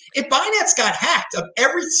issues. If Binance got hacked of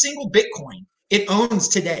every single Bitcoin it owns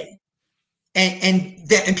today.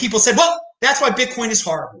 And people said, well, that's why Bitcoin is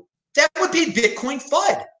horrible. That would be Bitcoin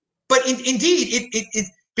FUD. But indeed, it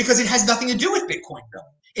because it has nothing to do with Bitcoin, though.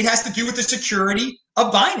 It has to do with the security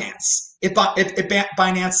of Binance. If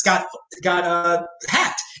Binance got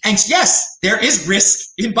hacked, and yes, there is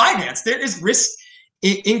risk in Binance. There is risk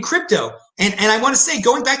in crypto. And I want to say,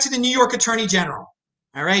 going back to the New York Attorney General,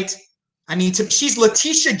 all right? I mean, she's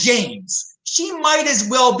Letitia James. She might as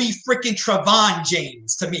well be freaking Trayvon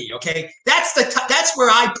James to me, okay? That's where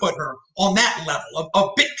I put her on that level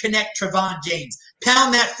of BitConnect Trayvon James.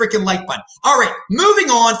 Pound that freaking like button. All right, moving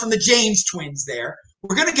on from the James twins there.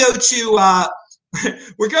 We're going to go to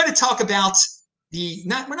we're going to talk about we're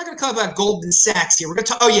not going to talk about Goldman Sachs here. We're going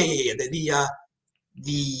to talk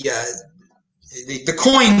the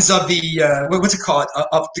coins of the what's it called?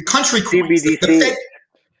 Of the country coins. CBDC.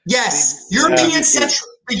 Yes,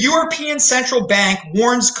 the European Central Bank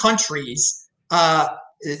warns countries that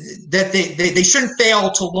they shouldn't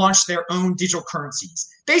fail to launch their own digital currencies.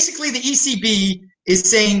 Basically, the ECB is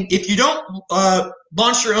saying if you don't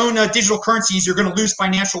launch your own digital currencies, you're going to lose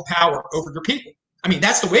financial power over your people. I mean,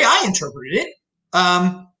 that's the way I interpreted it.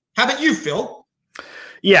 How about you, Phil?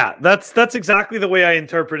 Yeah, that's exactly the way I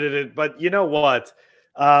interpreted it. But you know what?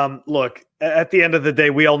 Look, at the end of the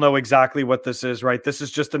day, we all know exactly what this is, right? This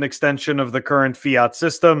is just an extension of the current fiat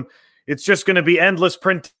system. It's just going to be endless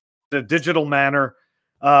print in a digital manner.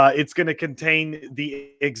 It's going to contain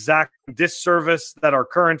the exact disservice that our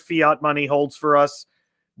current fiat money holds for us.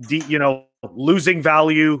 Losing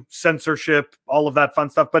value, censorship, all of that fun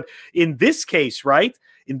stuff. But in this case, right?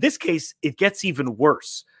 In this case, it gets even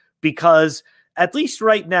worse because at least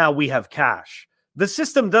right now we have cash. The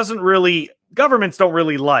system governments don't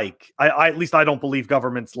really like, at least I don't believe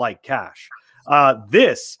governments like cash.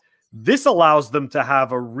 This allows them to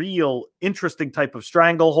have a real interesting type of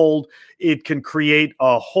stranglehold. It can create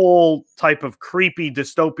a whole type of creepy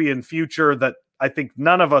dystopian future that I think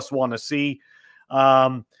none of us want to see.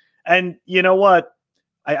 And you know what?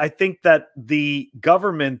 I think that the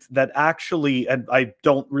government that actually, and I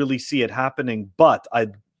don't really see it happening, but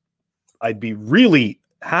I'd be really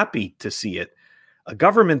happy to see it. A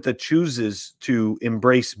government that chooses to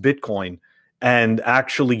embrace Bitcoin and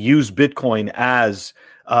actually use Bitcoin as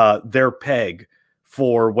their peg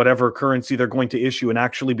for whatever currency they're going to issue and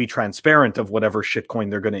actually be transparent of whatever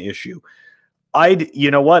shitcoin they're going to issue.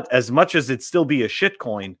 You know what? As much as it still be a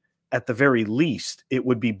shitcoin, at the very least, it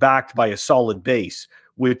would be backed by a solid base,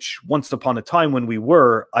 which once upon a time when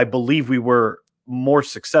I believe we were more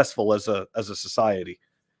successful as a society.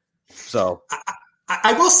 So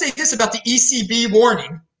I will say this about the ECB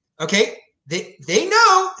warning. Okay, they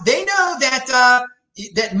know that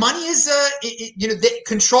that money is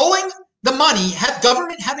controlling the money.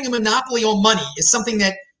 Government having a monopoly on money is something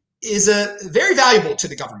that is very valuable to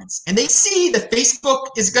the governments, and they see that Facebook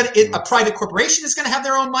is a private corporation is going to have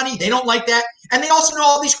their own money. They don't like that, and they also know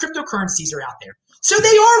all these cryptocurrencies are out there. So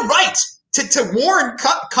they are right to warn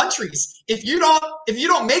countries if you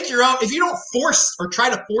don't make your own, if you don't force or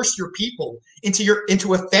try to force your people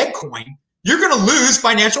into a Fed coin, you're going to lose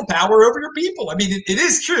financial power over your people. I mean, it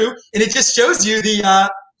is true, and it just shows you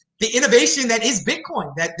the innovation that is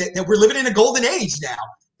Bitcoin. That we're living in a golden age now.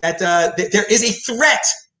 That there is a threat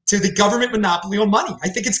to the government monopoly on money. I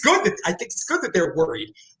think it's good that they're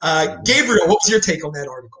worried. Gabriel, what was your take on that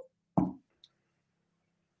article?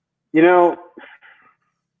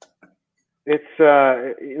 It's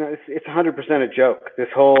 100% a joke. This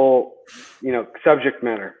whole subject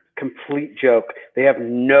matter, complete joke. They have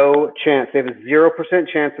no chance. They have a 0%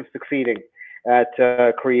 chance of succeeding at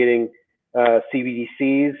creating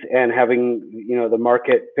CBDCs and having the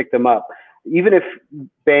market pick them up. Even if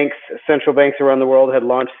central banks around the world had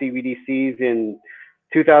launched CBDCs in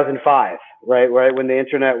 2005, right when the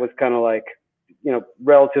internet was kind of like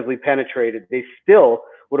relatively penetrated, they still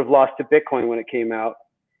would have lost to Bitcoin when it came out.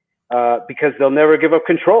 Because they'll never give up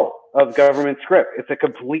control of government script. It's a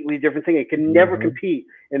completely different thing. It can never compete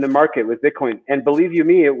in the market with Bitcoin. And believe you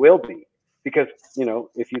me, it will be. Because,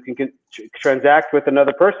 if you can transact with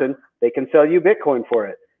another person, they can sell you Bitcoin for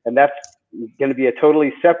it. And that's going to be a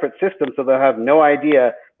totally separate system. So they'll have no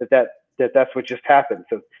idea that's what just happened.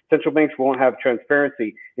 So central banks won't have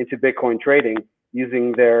transparency into Bitcoin trading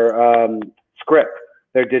using their script,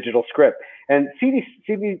 their digital script. And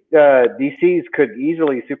CBDCs could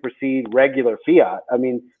easily supersede regular fiat. I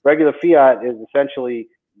mean, regular fiat is essentially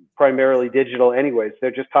primarily digital anyways.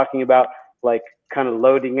 They're just talking about kind of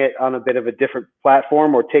loading it on a bit of a different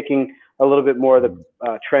platform or taking a little bit more of the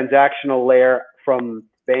transactional layer from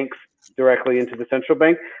banks directly into the central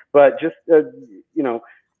bank. But just,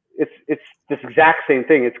 it's this exact same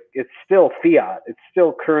thing. It's still fiat. It's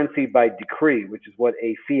still currency by decree, which is what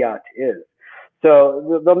a fiat is.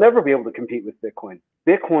 So they'll never be able to compete with Bitcoin.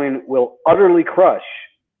 Bitcoin will utterly crush,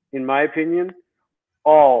 in my opinion,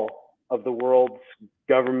 all of the world's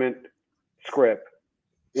government script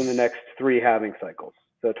in the next 3 halving cycles.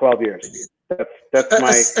 So 12 years. That's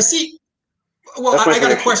my. Well, that's my I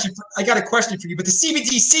got a prediction. question. I got a question for you. But the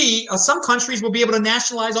CBDC, some countries will be able to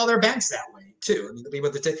nationalize all their banks that way too. I mean, they'll be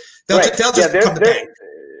able to. They'll just become the bank.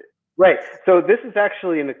 Right. So this is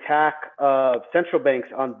actually an attack of central banks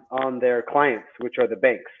on their clients, which are the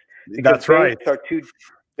banks. Because that's right.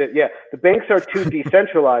 The banks are too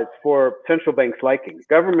decentralized for central banks' liking.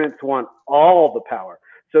 Governments want all the power,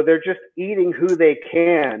 so they're just eating who they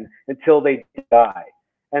can until they die.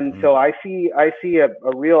 And so I see a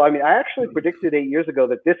real. I mean, I actually predicted 8 years ago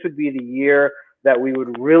that this would be the year that we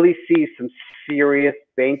would really see some serious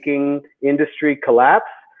banking industry collapse.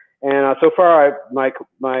 And so far, my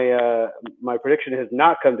prediction has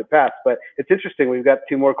not come to pass. But it's interesting. We've got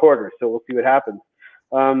 2 more quarters, so we'll see what happens.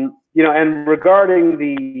 And regarding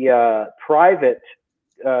the private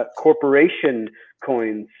corporation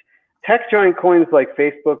coins, tech giant coins like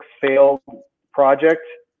Facebook's failed project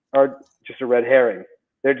are just a red herring.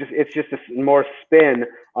 It's just a more spin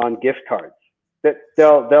on gift cards. That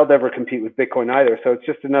they'll never compete with Bitcoin either. So it's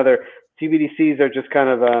just another. CBDCs are just kind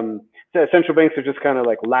of central banks are just kind of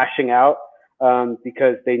like lashing out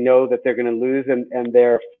because they know that they're going to lose, and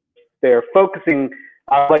they're focusing.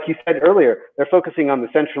 Like you said earlier, they're focusing on the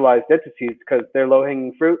centralized entities because they're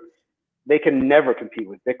low-hanging fruit. They can never compete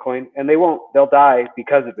with Bitcoin, and they won't. They'll die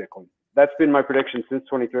because of Bitcoin. That's been my prediction since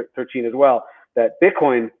 2013 as well, that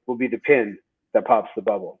Bitcoin will be the pin that pops the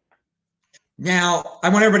bubble. Now, I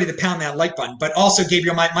want everybody to pound that like button, but also,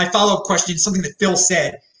 Gabriel, my follow-up question is something that Phil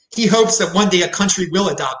said. He hopes that one day a country will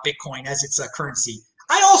adopt Bitcoin as its currency.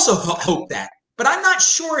 I also hope that. But I'm not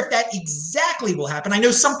sure if that exactly will happen. I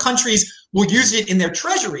know some countries will use it in their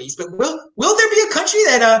treasuries, but will there be a country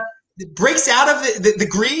that breaks out of the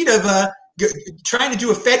greed of trying to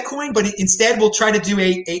do a Fed coin, but instead will try to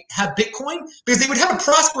have Bitcoin? Because they would have a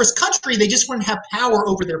prosperous country, they just wouldn't have power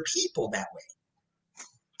over their people that way.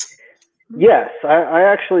 Yes, I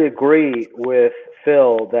actually agree with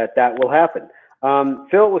Phil that will happen.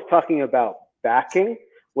 Phil was talking about backing,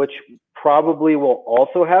 which probably will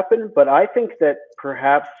also happen, but I think that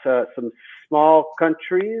perhaps some small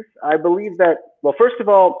countries, I believe that, well, first of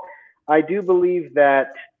all, I do believe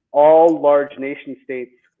that all large nation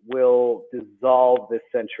states will dissolve this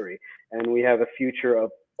century, and we have a future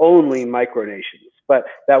of only micronations. But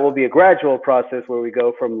that will be a gradual process where we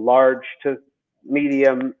go from large to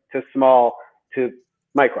medium to small to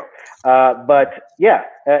micro. But yeah,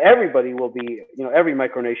 everybody will be, every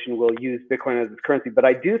micronation will use Bitcoin as its currency. But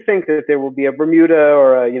I do think that there will be a Bermuda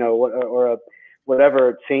or a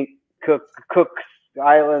whatever St. Cook's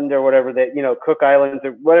Island or whatever that, Cook Islands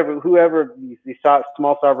or whatever, whoever these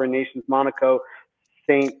small sovereign nations, Monaco,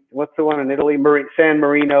 what's the one in Italy, San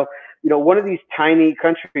Marino, one of these tiny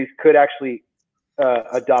countries could actually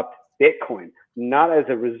adopt Bitcoin, not as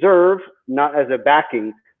a reserve, not as a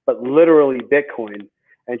backing, but literally Bitcoin,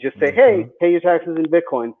 and just say, hey, pay your taxes in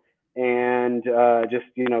Bitcoin, and just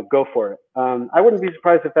go for it. I wouldn't be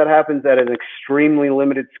surprised if that happens at an extremely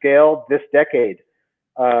limited scale this decade,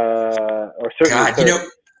 or certainly. God,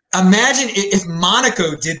 imagine if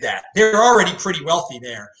Monaco did that. They're already pretty wealthy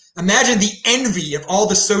there. Imagine the envy of all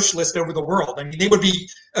the socialists over the world. I mean, they would be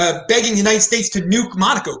begging the United States to nuke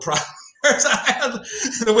Monaco, probably.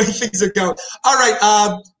 The way things are going. All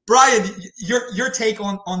right, Brian, your take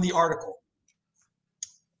on the article.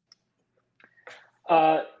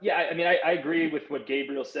 Yeah, I mean, I agree with what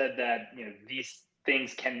Gabriel said, that these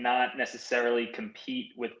things cannot necessarily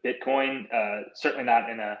compete with Bitcoin. Certainly not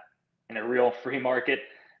in a real free market.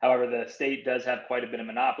 However, the state does have quite a bit of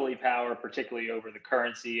monopoly power, particularly over the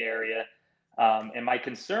currency area. And my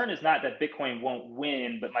concern is not that Bitcoin won't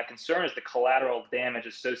win, but my concern is the collateral damage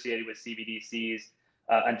associated with CBDCs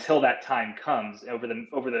until that time comes, over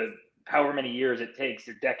the however many years it takes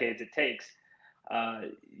or decades it takes.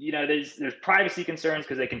 There's privacy concerns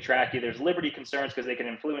because they can track you. There's liberty concerns because they can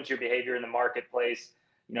influence your behavior in the marketplace,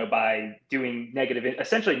 by doing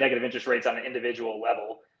essentially negative interest rates on an individual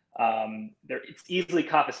level. It's easily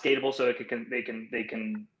confiscatable, so they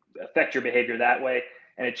can affect your behavior that way,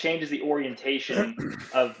 and it changes the orientation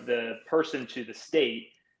of the person to the state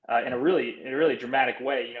in a really dramatic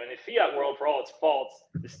way. In the fiat world, for all its faults,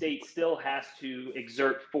 the state still has to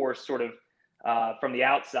exert force, sort of from the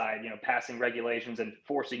outside, passing regulations and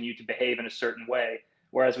forcing you to behave in a certain way.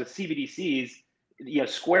 Whereas with CBDCs,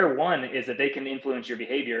 square one is that they can influence your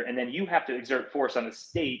behavior, and then you have to exert force on the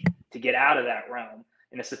state to get out of that realm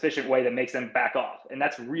in a sufficient way that makes them back off. And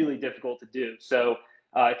that's really difficult to do. So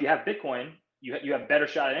if you have Bitcoin, you have better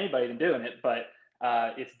shot at anybody than doing it, but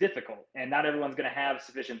it's difficult, and not everyone's going to have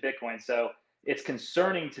sufficient Bitcoin. So it's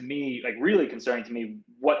concerning to me, like really concerning to me,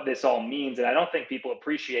 what this all means. And I don't think people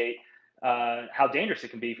appreciate how dangerous it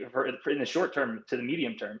can be for in the short term to the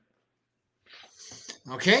medium term.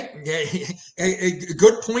 Okay,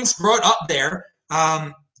 good points brought up there,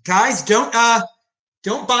 guys. Don't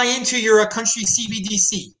buy into your country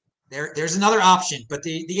CBDC. There's another option, but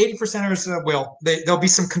the 80%ers will. There'll be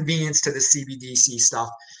some convenience to the CBDC stuff.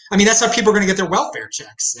 I mean, that's how people are going to get their welfare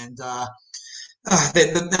checks, and the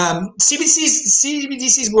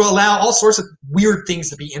CBDCs will allow all sorts of weird things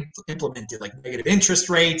to be implemented, like negative interest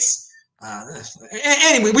rates.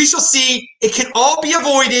 Anyway, we shall see. It can all be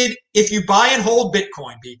avoided if you buy and hold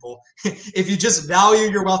Bitcoin, people. If you just value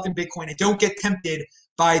your wealth in Bitcoin and don't get tempted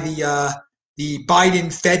by the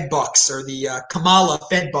Biden Fed bucks or the Kamala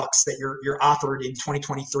Fed bucks that you're offered in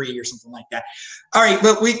 2023 or something like that. All right,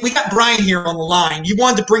 well, we got Brian here on the line. You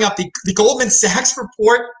wanted to bring up the Goldman Sachs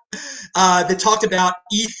report that talked about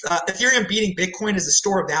Ethereum beating Bitcoin as a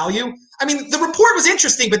store of value. I mean, the report was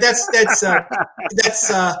interesting, but that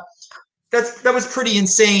was pretty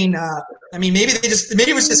insane. I mean, maybe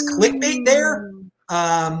it was just clickbait there.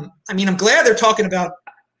 I mean, I'm glad they're talking about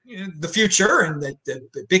the future and that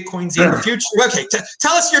the Bitcoin's in the future. Okay,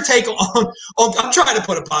 tell us your take on. I'm trying to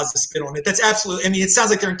put a positive spin on it. That's absolutely. I mean, it sounds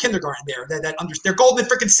like they're in kindergarten there. They're Goldman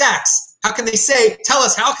freaking Sachs. How can they say? Tell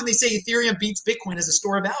us, how can they say Ethereum beats Bitcoin as a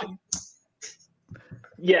store of value?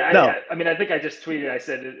 Yeah, I mean, I think I just tweeted. I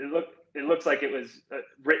said it looks like it was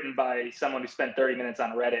written by someone who spent 30 minutes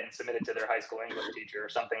on Reddit and submitted to their high school English teacher or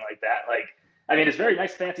something like that. Like, I mean, it's very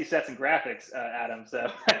nice, fancy sets and graphics, Adam.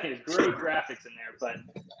 So I mean, it's great graphics in there, but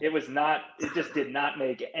it just did not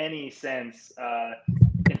make any sense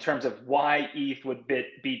in terms of why ETH would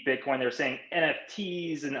beat Bitcoin. They were saying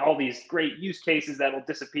NFTs and all these great use cases that will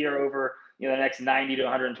disappear over the next 90 to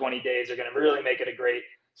 120 days are going to really make it a great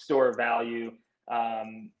store of value.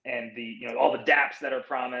 And all the dApps that are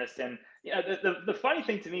promised. And the funny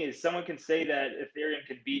thing to me is someone can say that Ethereum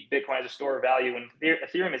can beat Bitcoin as a store of value, and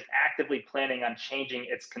Ethereum is actively planning on changing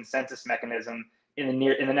its consensus mechanism in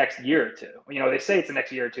the next year or two. They say it's the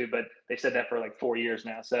next year or two, but they've said that for like 4 years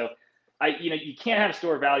now. So you can't have a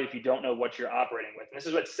store of value if you don't know what you're operating with. And this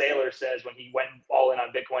is what Saylor says when he went all in on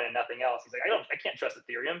Bitcoin and nothing else. He's like, I can't trust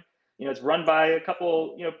Ethereum. It's run by a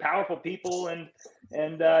couple, powerful people, and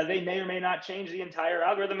they may or may not change the entire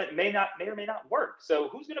algorithm. It may or may not work. So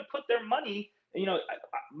who's going to put their money? I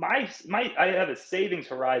have a savings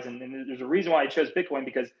horizon, and there's a reason why I chose Bitcoin,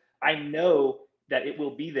 because I know that it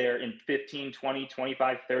will be there in 15, 20,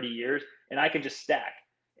 25, 30 years, and I can just stack.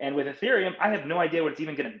 And with Ethereum, I have no idea what it's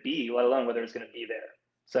even going to be, let alone whether it's going to be there.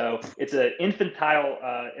 So it's an infantile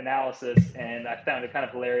analysis, and I found it kind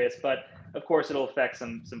of hilarious. But of course, it'll affect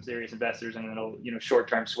some serious investors, and it'll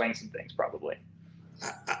short-term swing some things probably.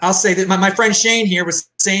 I'll say that my friend Shane here was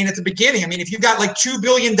saying at the beginning. I mean, if you've got like $2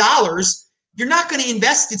 billion, you're not going to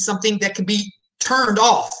invest in something that can be turned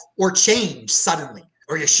off or changed suddenly,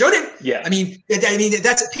 or you shouldn't. Yeah. I mean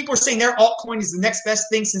that's people are saying their altcoin is the next best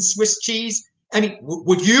thing since Swiss cheese. I mean,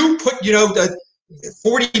 would you put the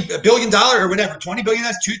 $40 billion or whatever, $20 billion,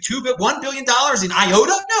 that's $1 billion in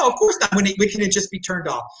IOTA? No, of course not. When can it just be turned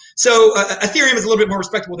off? So Ethereum is a little bit more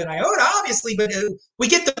respectable than IOTA, obviously, but we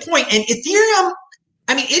get the point. And Ethereum,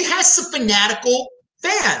 I mean, it has some fanatical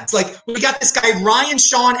fans. Like, we got this guy, Ryan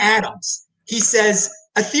Sean Adams. He says,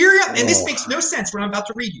 Ethereum, and this makes no sense what I'm about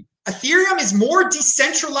to read you. Ethereum is more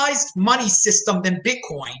decentralized money system than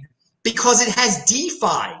Bitcoin because it has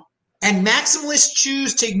DeFi, and maximalists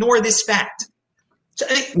choose to ignore this fact. So,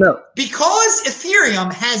 no. Because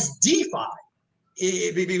Ethereum has DeFi,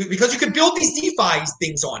 because you can build these DeFi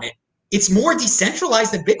things on it, it's more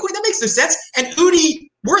decentralized than Bitcoin. That makes no sense. And Udi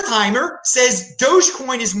Wertheimer says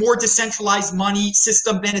Dogecoin is more decentralized money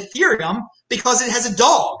system than Ethereum because it has a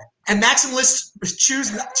dog. And maximalists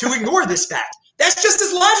choose to ignore this fact. That's just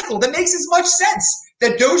as logical. That makes as much sense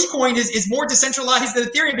that Dogecoin is more decentralized than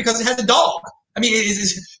Ethereum because it has a dog. I mean,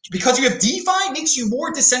 because you have DeFi makes you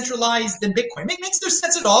more decentralized than Bitcoin. It makes no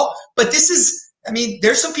sense at all. But this is, I mean,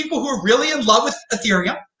 there's some people who are really in love with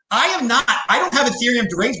Ethereum. I am not. I don't have Ethereum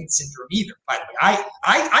derangement syndrome either, by the way.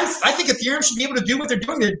 I think Ethereum should be able to do what they're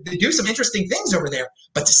doing. They do some interesting things over there.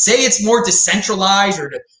 But to say it's more decentralized or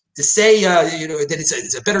to say that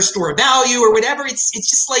it's a better store of value or whatever, it's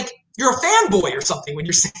just like, you're a fanboy or something when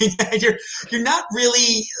you're saying that. You're not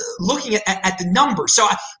really looking at the numbers. So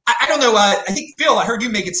I don't know. I think Phil, I heard you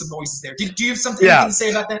making some noises there. Do you have something anything to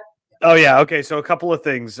say about that? Oh yeah. Okay. So a couple of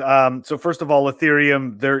things. So first of all,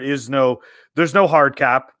 Ethereum, there's no hard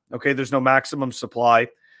cap. Okay. There's no maximum supply.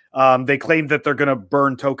 They claim that they're going to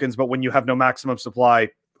burn tokens, but when you have no maximum supply,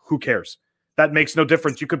 who cares? That makes no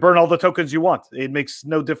difference. You could burn all the tokens you want. It makes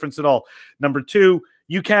no difference at all. Number two,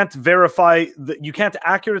 you can't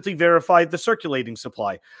accurately verify the circulating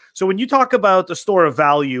supply. So when you talk about the store of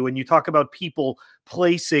value and you talk about people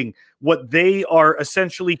placing what they are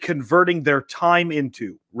essentially converting their time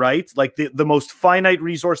into, right? Like the most finite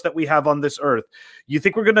resource that we have on this earth. You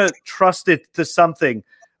think we're going to trust it to something,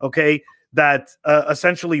 okay, that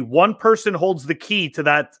essentially one person holds the key to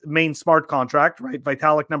that main smart contract, right?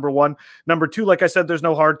 Vitalik, number one. Number two, like I said, there's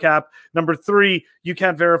no hard cap. Number three, you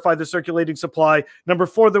can't verify the circulating supply. Number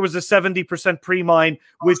four, there was a 70% pre-mine,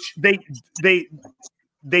 which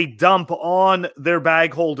they dump on their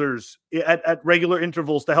bag holders at regular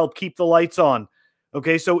intervals to help keep the lights on.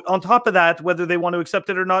 Okay, so on top of that, whether they want to accept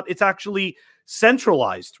it or not, it's actually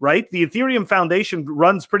centralized, right? The Ethereum Foundation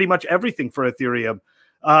runs pretty much everything for Ethereum.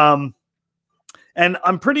 And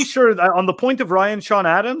I'm pretty sure that on the point of Ryan Sean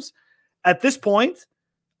Adams, at this point,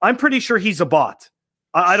 I'm pretty sure he's a bot.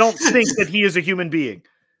 I don't think that he is a human being.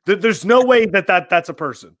 There's no way that's a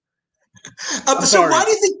person. So why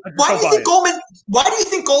do you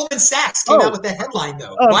think Goldman Sachs came out with that headline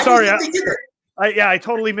though? Oh, why sorry. do you think they did that? I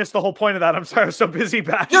totally missed the whole point of that. I'm sorry, I was so busy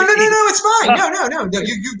bashing. No, it's fine. No.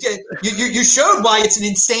 You showed why it's an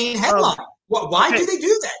insane headline. Why do they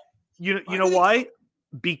do that? You know why?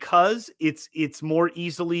 Because it's more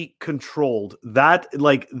easily controlled. That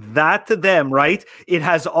to them, right? It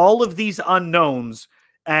has all of these unknowns,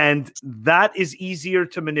 and that is easier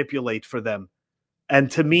to manipulate for them.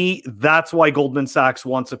 And to me, that's why Goldman Sachs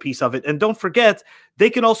wants a piece of it. And don't forget, they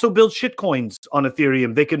can also build shitcoins on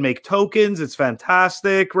Ethereum. They can make tokens. It's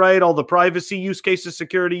fantastic, right? All the privacy use cases,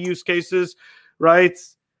 security use cases, right?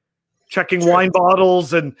 Checking wine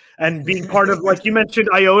bottles and being part of, like you mentioned,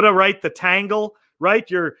 IOTA, right? The Tangle. Right,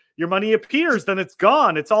 your money appears, then it's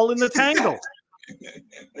gone. It's all in the Tangle.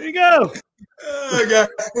 There you go. Okay.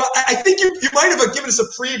 Well, I think you might have given us a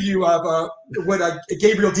preview of what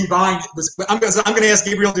Gabriel Devine was. I'm going to ask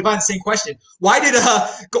Gabriel Devine the same question. Why did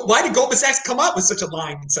Goldman Sachs come up with such a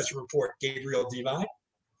line in such a report, Gabriel Devine?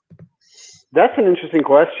 That's an interesting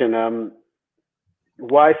question.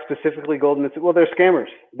 Why specifically Goldman Sachs? Well, they're scammers.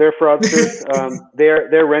 They're fraudsters.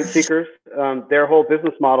 They're rent seekers. Their whole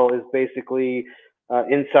business model is basically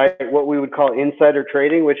what we would call insider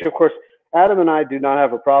trading, which of course Adam and I do not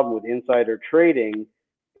have a problem with insider trading.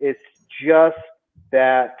 It's just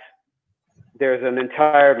that there's an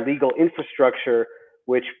entire legal infrastructure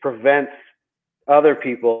which prevents other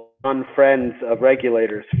people, non-friends of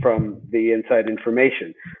regulators, from the inside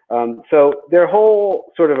information. So their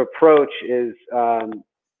whole sort of approach is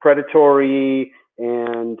predatory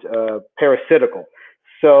and parasitical.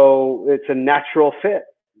 So it's a natural fit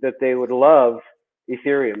that they would love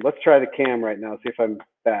Ethereum. Let's try the cam right now, see if I'm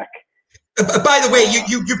back. By the way,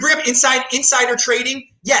 you bring up insider trading.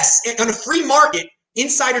 Yes, on a free market,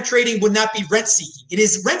 insider trading would not be rent seeking. It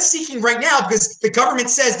is rent seeking right now because the government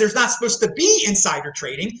says there's not supposed to be insider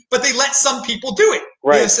trading, but they let some people do it.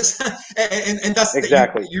 Right. Yes, and thus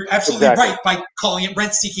exactly. You're absolutely right by calling it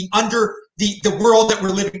rent seeking under the world that we're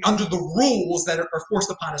living under, the rules that are forced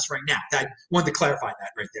upon us right now. I wanted to clarify that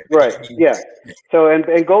right there. Right. Yeah. So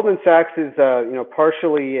and Goldman Sachs is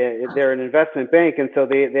partially they're an investment bank, and so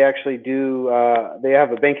they actually do they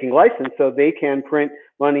have a banking license, so they can print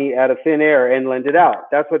money out of thin air and lend it out.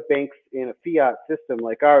 That's what banks in a fiat system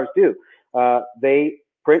like ours do. They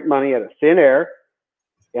print money out of thin air,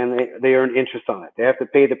 and they earn interest on it. They have to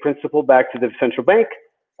pay the principal back to the central bank,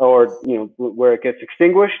 or where it gets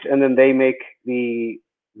extinguished, and then they make the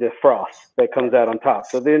froth that comes out on top.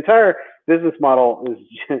 So the entire business model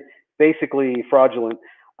is basically fraudulent.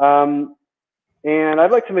 And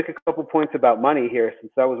I'd like to make a couple points about money here,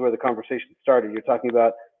 since that was where the conversation started. You're talking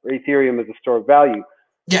about Ethereum as a store of value.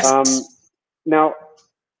 Yes. Now,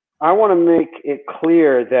 I want to make it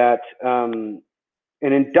clear that an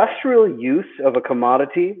industrial use of a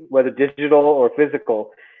commodity, whether digital or physical,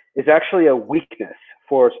 is actually a weakness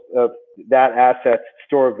for that asset's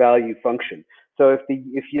store of value function. So if the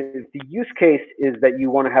use case is that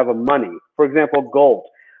you want to have a money, for example, gold,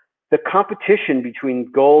 the competition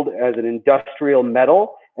between gold as an industrial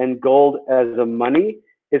metal and gold as a money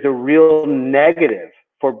is a real negative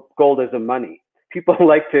for gold as a money. People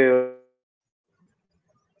like to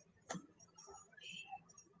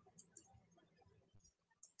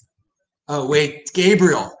Oh, wait,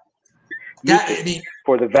 Gabriel.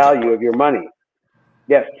 for the value of your money.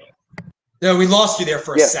 Yes. No, we lost you there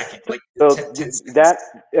for a second. Like so 10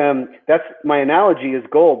 seconds. That's my analogy is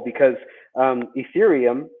gold, because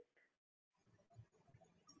Ethereum.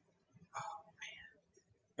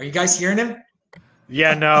 Are you guys hearing him?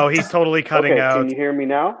 Yeah, no, he's totally cutting out. Can you hear me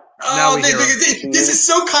now? Oh, this is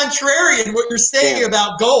so contrarian what you're saying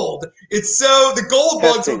about gold. It's so the gold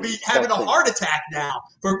bugs will be having a heart attack now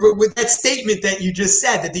with that statement that you just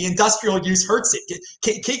said, that the industrial use hurts it.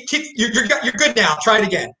 You're good now. Try it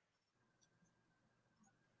again.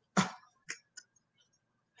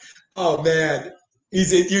 Oh man,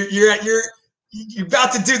 you're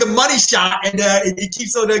about to do the money shot, and it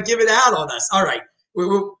keeps on giving out on us. All right,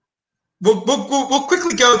 We'll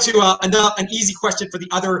quickly go to an easy question for the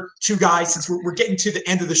other two guys, since we're getting to the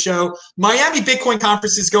end of the show. Miami Bitcoin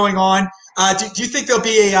conference is going on. Do you think there'll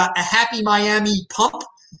be a happy Miami pump?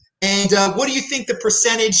 And what do you think the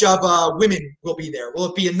percentage of women will be there? Will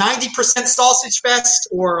it be a 90% sausage fest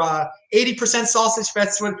or 80% sausage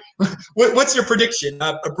fest? What's your prediction?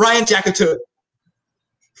 Brian Jacotot.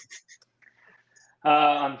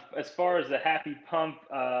 As far as the happy pump,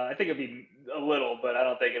 I think it'll be a little, but I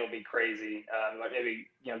don't think it'll be crazy. Like maybe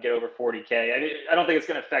get over 40K. I don't think it's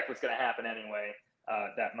going to affect what's going to happen anyway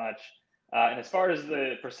that much. And as far as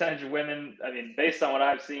the percentage of women, I mean, based on what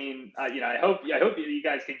I've seen, I hope you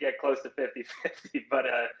guys can get close to 50-50, but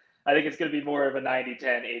I think it's going to be more of a 90-10,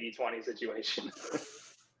 80-20 situation.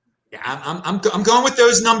 Yeah, I'm going with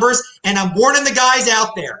those numbers, and I'm warning the guys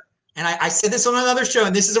out there. And I said this on another show,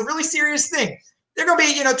 and this is a really serious thing. There are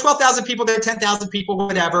going to be, 12,000 people there, 10,000 people,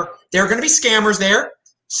 whatever. There are going to be scammers there.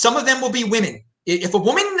 Some of them will be women. If a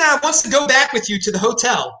woman wants to go back with you to the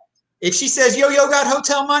hotel, if she says, yo, got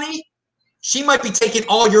hotel money, she might be taking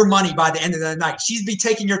all your money by the end of the night. She'd be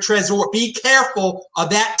taking your treasure. Be careful of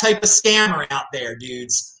that type of scammer out there,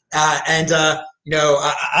 dudes. I'm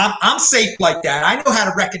safe like that. I know how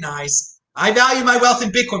to recognize. I value my wealth in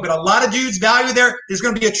Bitcoin, but a lot of dudes value there's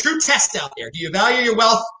going to be a true test out there. Do you value your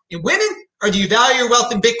wealth in women, or do you value your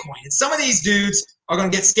wealth in Bitcoin? And some of these dudes are going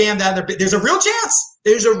to get scammed out of their. There's a real chance.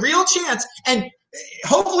 There's a real chance. And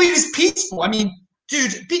hopefully it is peaceful. I mean,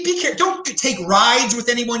 dude, be careful. Don't take rides with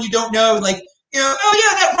anyone you don't know. Like, oh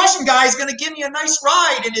yeah, that Russian guy is going to give me a nice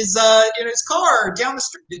ride in his car down the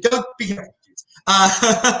street. Don't be careful, dudes.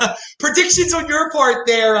 Predictions on your part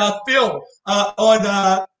there, Phil,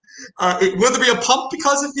 on will there be a pump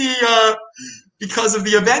because of the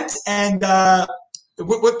event, and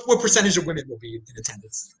what percentage of women will be in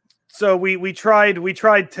attendance? So we tried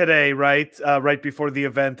today, right? Right before the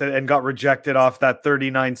event, and got rejected off that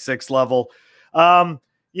 39.6 level. To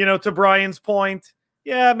Brian's point,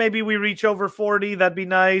 yeah, maybe we reach over 40. That'd be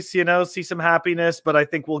nice, see some happiness, but I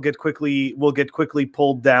think we'll get quickly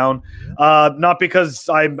pulled down. Not because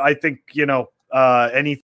I think,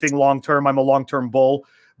 anything long-term, I'm a long-term bull,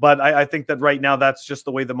 but I think that right now that's just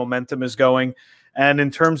the way the momentum is going. And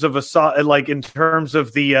in terms of the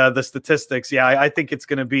statistics, yeah, I think it's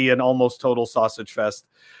going to be an almost total sausage fest.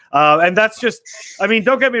 And that's just,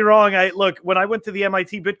 don't get me wrong. Look, when I went to the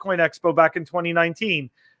MIT Bitcoin Expo back in 2019,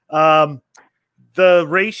 the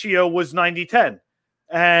ratio was 90-10.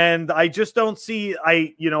 And I just don't see,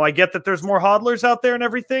 I get that there's more hodlers out there and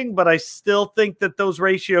everything, but I still think that those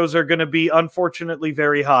ratios are going to be, unfortunately,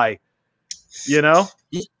 very high. Yeah,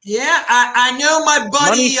 I know my buddy.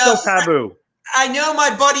 Money's still taboo. I know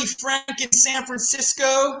my buddy Frank in San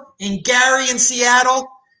Francisco and Gary in Seattle.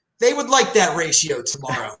 They would like that ratio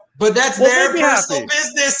tomorrow, but that's their personal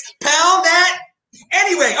business. Pound that.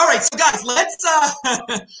 Anyway, all right. So guys, let's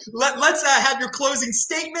have your closing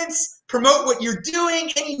statements. Promote what you're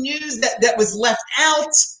doing. Any news that was left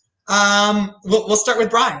out. We'll start with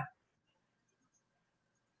Brian.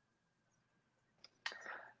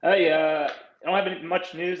 I don't have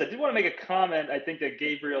much news. I did want to make a comment. I think that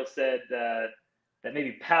Gabriel said that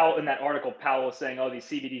maybe Powell, in that article, Powell was saying, oh, these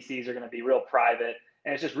CBDCs are going to be real private.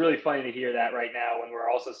 And it's just really funny to hear that right now when we're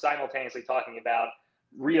also simultaneously talking about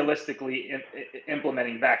realistically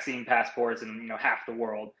implementing vaccine passports in half the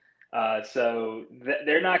world. So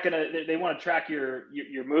they're not going to, they want to track your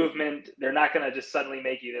movement. They're not going to just suddenly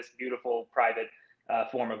make you this beautiful private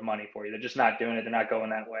form of money for you. They're just not doing it. They're not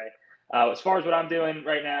going that way. As far as what I'm doing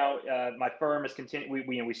right now, my firm is continuing.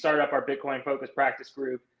 We started up our Bitcoin focused practice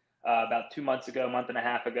group about 2 months ago, a month and a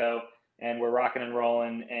half ago, and we're rocking and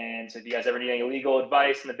rolling. And so if you guys ever need any legal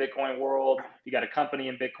advice in the Bitcoin world, if you got a company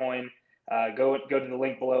in Bitcoin, go to the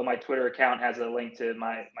link below. My Twitter account has a link to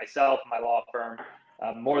myself, my law firm.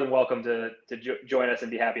 More than welcome to join us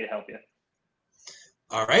and be happy to help you.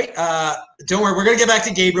 All right. Don't worry, we're going to get back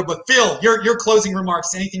to Gabriel, but Phil, your closing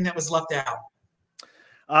remarks, anything that was left out?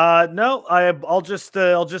 No, I'll just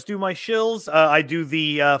do my shills. I do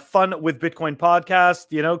the Fun with Bitcoin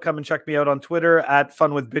podcast. Come and check me out on Twitter at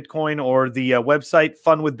Fun with Bitcoin or the website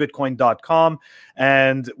funwithbitcoin.com.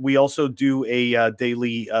 And we also do a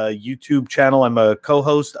daily YouTube channel. I'm a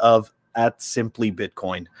co-host of at Simply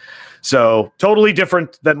Bitcoin. So totally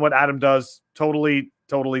different than what Adam does. Totally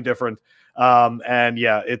different. And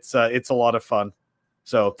yeah, it's a lot of fun.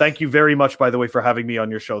 So thank you very much, by the way, for having me on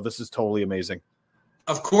your show. This is totally amazing.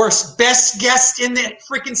 Of course, best guest in the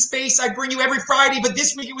freaking space. I bring you every Friday, but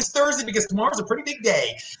this week it was Thursday because tomorrow's a pretty big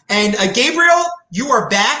day. And Gabriel, you are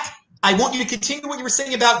back. I want you to continue what you were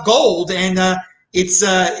saying about gold and its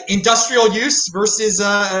industrial use versus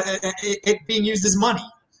it being used as money.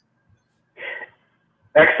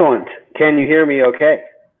 Excellent. Can you hear me okay?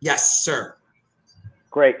 Yes, sir.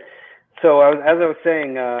 Great. So as I was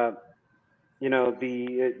saying, the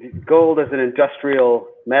gold as an industrial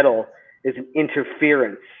metal is an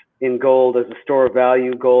interference in gold as a store of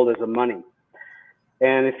value, gold as a money.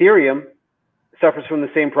 And Ethereum suffers from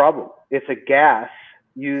the same problem. It's a gas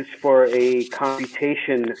used for a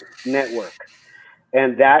computation network.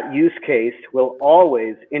 And that use case will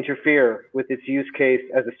always interfere with its use case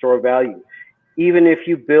as a store of value. Even if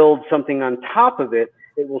you build something on top of it,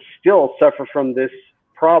 it will still suffer from this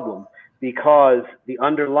problem because the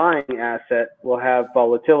underlying asset will have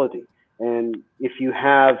volatility. And if you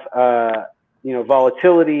have,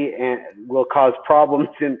 volatility and will cause problems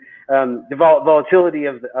in the volatility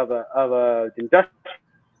of a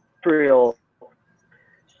industrial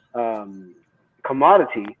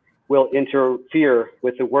commodity will interfere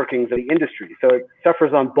with the workings of the industry. So it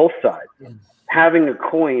suffers on both sides. Having a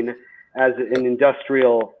coin as an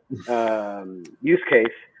industrial use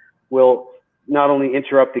case will not only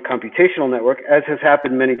interrupt the computational network, as has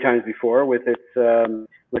happened many times before with its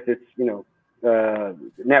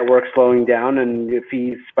network slowing down and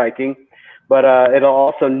fees spiking, but it'll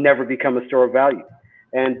also never become a store of value.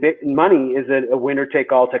 And money is a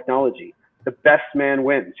winner-take-all technology. The best man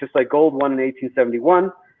wins, just like gold won in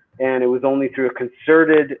 1871, and it was only through a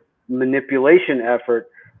concerted manipulation effort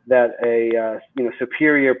that a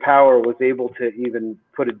superior power was able to even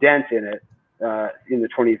put a dent in it in the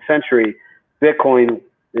 20th century. Bitcoin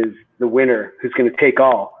is the winner who's going to take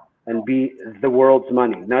all and be the world's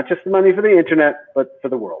money, not just the money for the internet, but for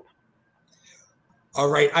the world. All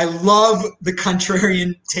right. I love the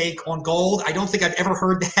contrarian take on gold. I don't think I've ever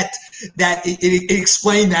heard that it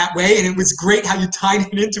explained that way. And it was great how you tied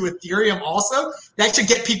it into Ethereum also. That should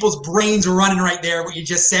get people's brains running right there, what you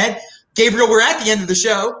just said. Gabriel, we're at the end of the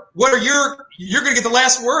show. You're going to get the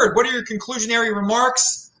last word. What are your conclusionary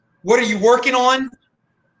remarks? What are you working on?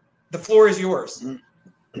 The floor is yours.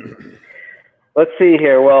 Let's see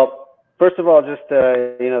here. Well, first of all, just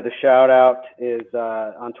the shout out is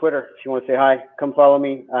on Twitter. If you want to say hi, come follow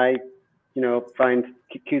me. I find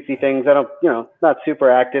cutesy things. I don't not super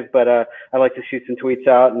active, but I like to shoot some tweets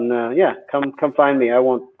out, and come find me. I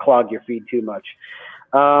won't clog your feed too much.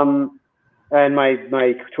 And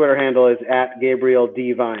my Twitter handle is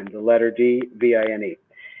 @GabrielDVine, the letter D, VINE.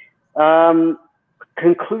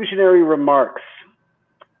 Conclusionary remarks.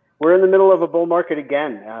 We're in the middle of a bull market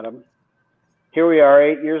again, Adam. Here we are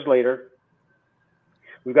 8 years later.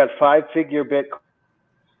 We've got 5-figure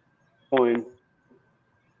Bitcoin.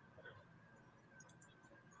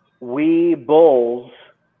 We bulls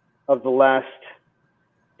of the last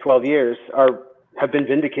 12 years have been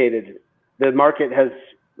vindicated. The market has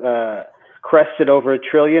crested over $1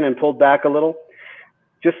 trillion and pulled back a little.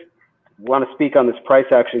 Just want to speak on this price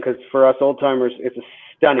action because for us old timers, it's a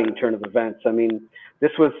stunning turn of events. I mean,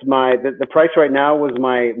 this was the price right now was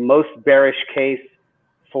my most bearish case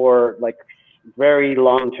for like very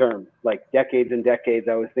long term, like decades and decades.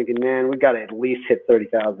 I was thinking, man, we got to at least hit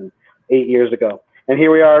 30,000 8 years ago. And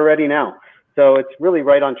here we are already now. So it's really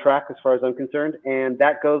right on track as far as I'm concerned. And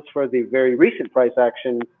that goes for the very recent price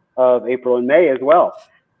action of April and May as well.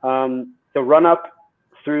 The run up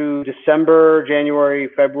through December, January,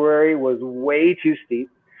 February was way too steep.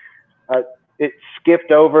 It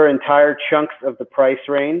skipped over entire chunks of the price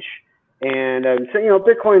range. And so,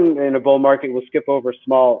 Bitcoin in a bull market will skip over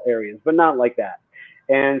small areas, but not like that.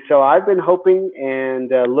 And so I've been hoping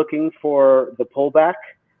and looking for the pullback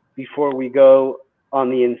before we go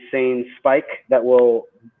on the insane spike that will,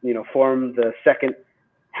 form the second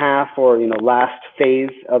half or, last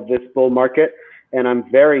phase of this bull market. And I'm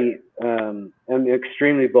I'm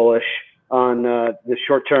extremely bullish on the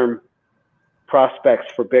short-term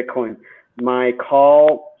prospects for Bitcoin. My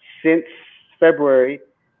call since February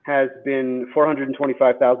has been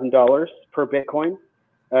 $425,000 per Bitcoin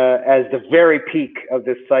as the very peak of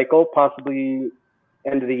this cycle, possibly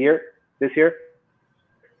end of the year, this year.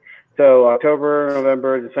 So October,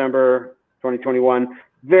 November, December 2021,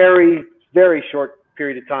 very, very short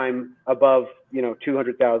period of time above,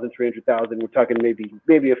 200,000, 300,000. We're talking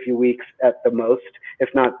maybe a few weeks at the most, if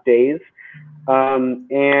not days.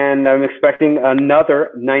 And I'm expecting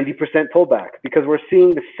another 90% pullback because we're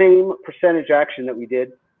seeing the same percentage action that we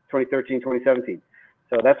did 2013, 2017.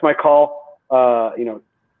 So that's my call.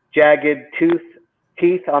 Jagged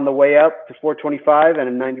teeth on the way up to 425 and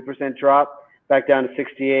a 90% drop back down to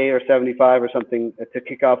 68 or 75 or something to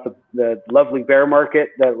kick off the lovely bear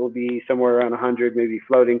market that will be somewhere around 100, maybe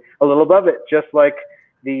floating a little above it, just like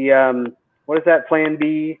the, what is that, Plan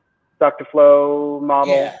B, Dr. Flo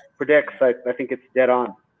model predicts. I think it's dead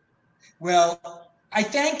on. Well, I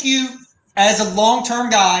thank you as a long-term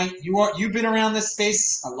guy. You've been around this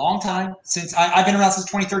space a long time. Since I've been around since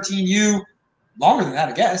 2013. You longer than that,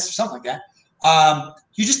 I guess, or something like that.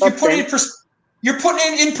 You're putting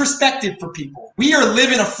it in perspective for people. We are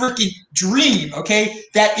living a freaking dream, okay?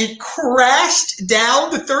 That it crashed down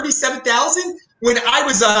to 37,000 when I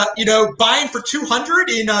was, buying for 200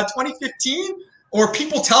 in 2015, or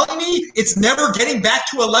people telling me it's never getting back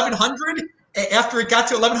to 1,100 after it got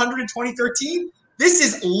to 1,100 in 2013. This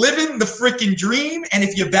is living the freaking dream. And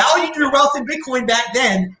if you valued your wealth in Bitcoin back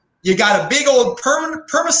then, you got a big old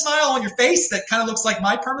perma smile on your face that kind of looks like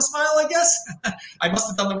my perma smile, I guess. I must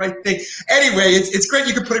have done the right thing. Anyway, it's great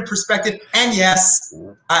you can put it in perspective. And yes,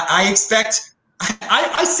 I expect,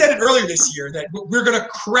 I said it earlier this year that we're going to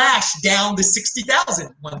crash down to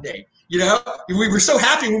 60,000 one day. We were so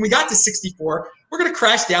happy when we got to 64. We're going to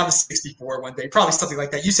crash down to 64 one day, probably something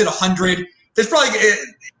like that. You said 100. There's probably,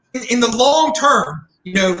 in the long term,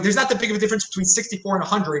 there's not that big of a difference between 64 and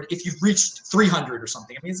 100 if you've reached 300 or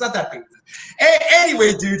something. I mean, it's not that big.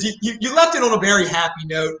 Anyway, dude, you left it on a very happy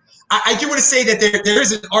note. I do want to say that there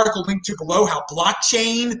is an article linked to below how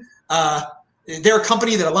blockchain, they're a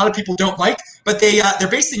company that a lot of people don't like, but they're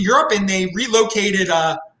based in Europe and they relocated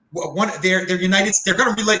they're going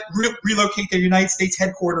to relocate their United States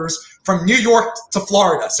headquarters from New York to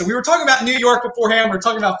Florida. So we were talking about New York beforehand. We were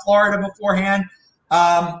talking about Florida beforehand.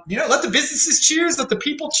 Let the businesses choose, let the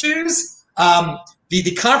people choose.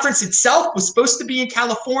 The conference itself was supposed to be in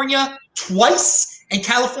California twice, and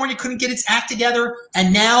California couldn't get its act together,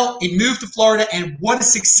 and now it moved to Florida, and what a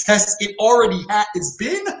success it already has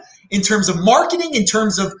been in terms of marketing, in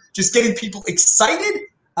terms of just getting people excited.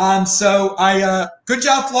 Good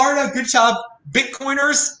job, Florida. Good job,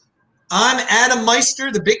 Bitcoiners. I'm Adam Meister,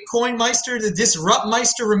 the Bitcoin Meister, the Disrupt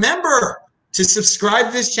Meister. Remember to subscribe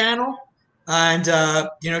to this channel. And,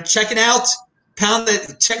 check it out.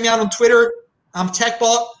 Check me out on Twitter. I'm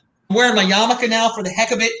TechBalt. I'm wearing my yarmulke now for the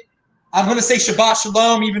heck of it. I'm going to say Shabbat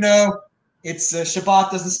Shalom, even though it's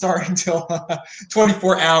Shabbat doesn't start until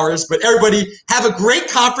 24 hours. But everybody, have a great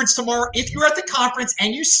conference tomorrow. If you're at the conference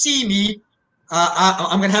and you see me,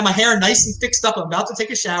 I'm going to have my hair nice and fixed up. I'm about to take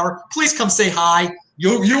a shower. Please come say hi.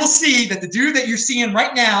 You will see that the dude that you're seeing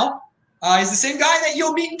right now is the same guy that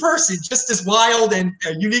you'll meet in person, just as wild and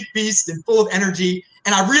a unique beast and full of energy.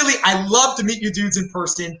 And I love to meet you dudes in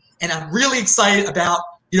person. And I'm really excited about,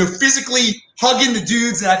 physically hugging the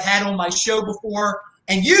dudes that I've had on my show before.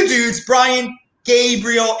 And you dudes, Brian,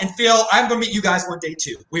 Gabriel, and Phil, I'm going to meet you guys one day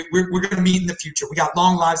too. We're going to meet in the future. We got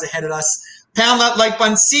long lives ahead of us. Pound that like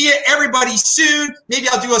button. See you, everybody, soon. Maybe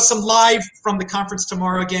I'll do some live from the conference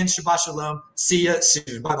tomorrow again. Shabbat Shalom. See you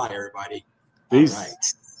soon. Bye-bye, everybody. Peace. All right.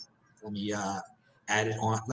 Let me add it on.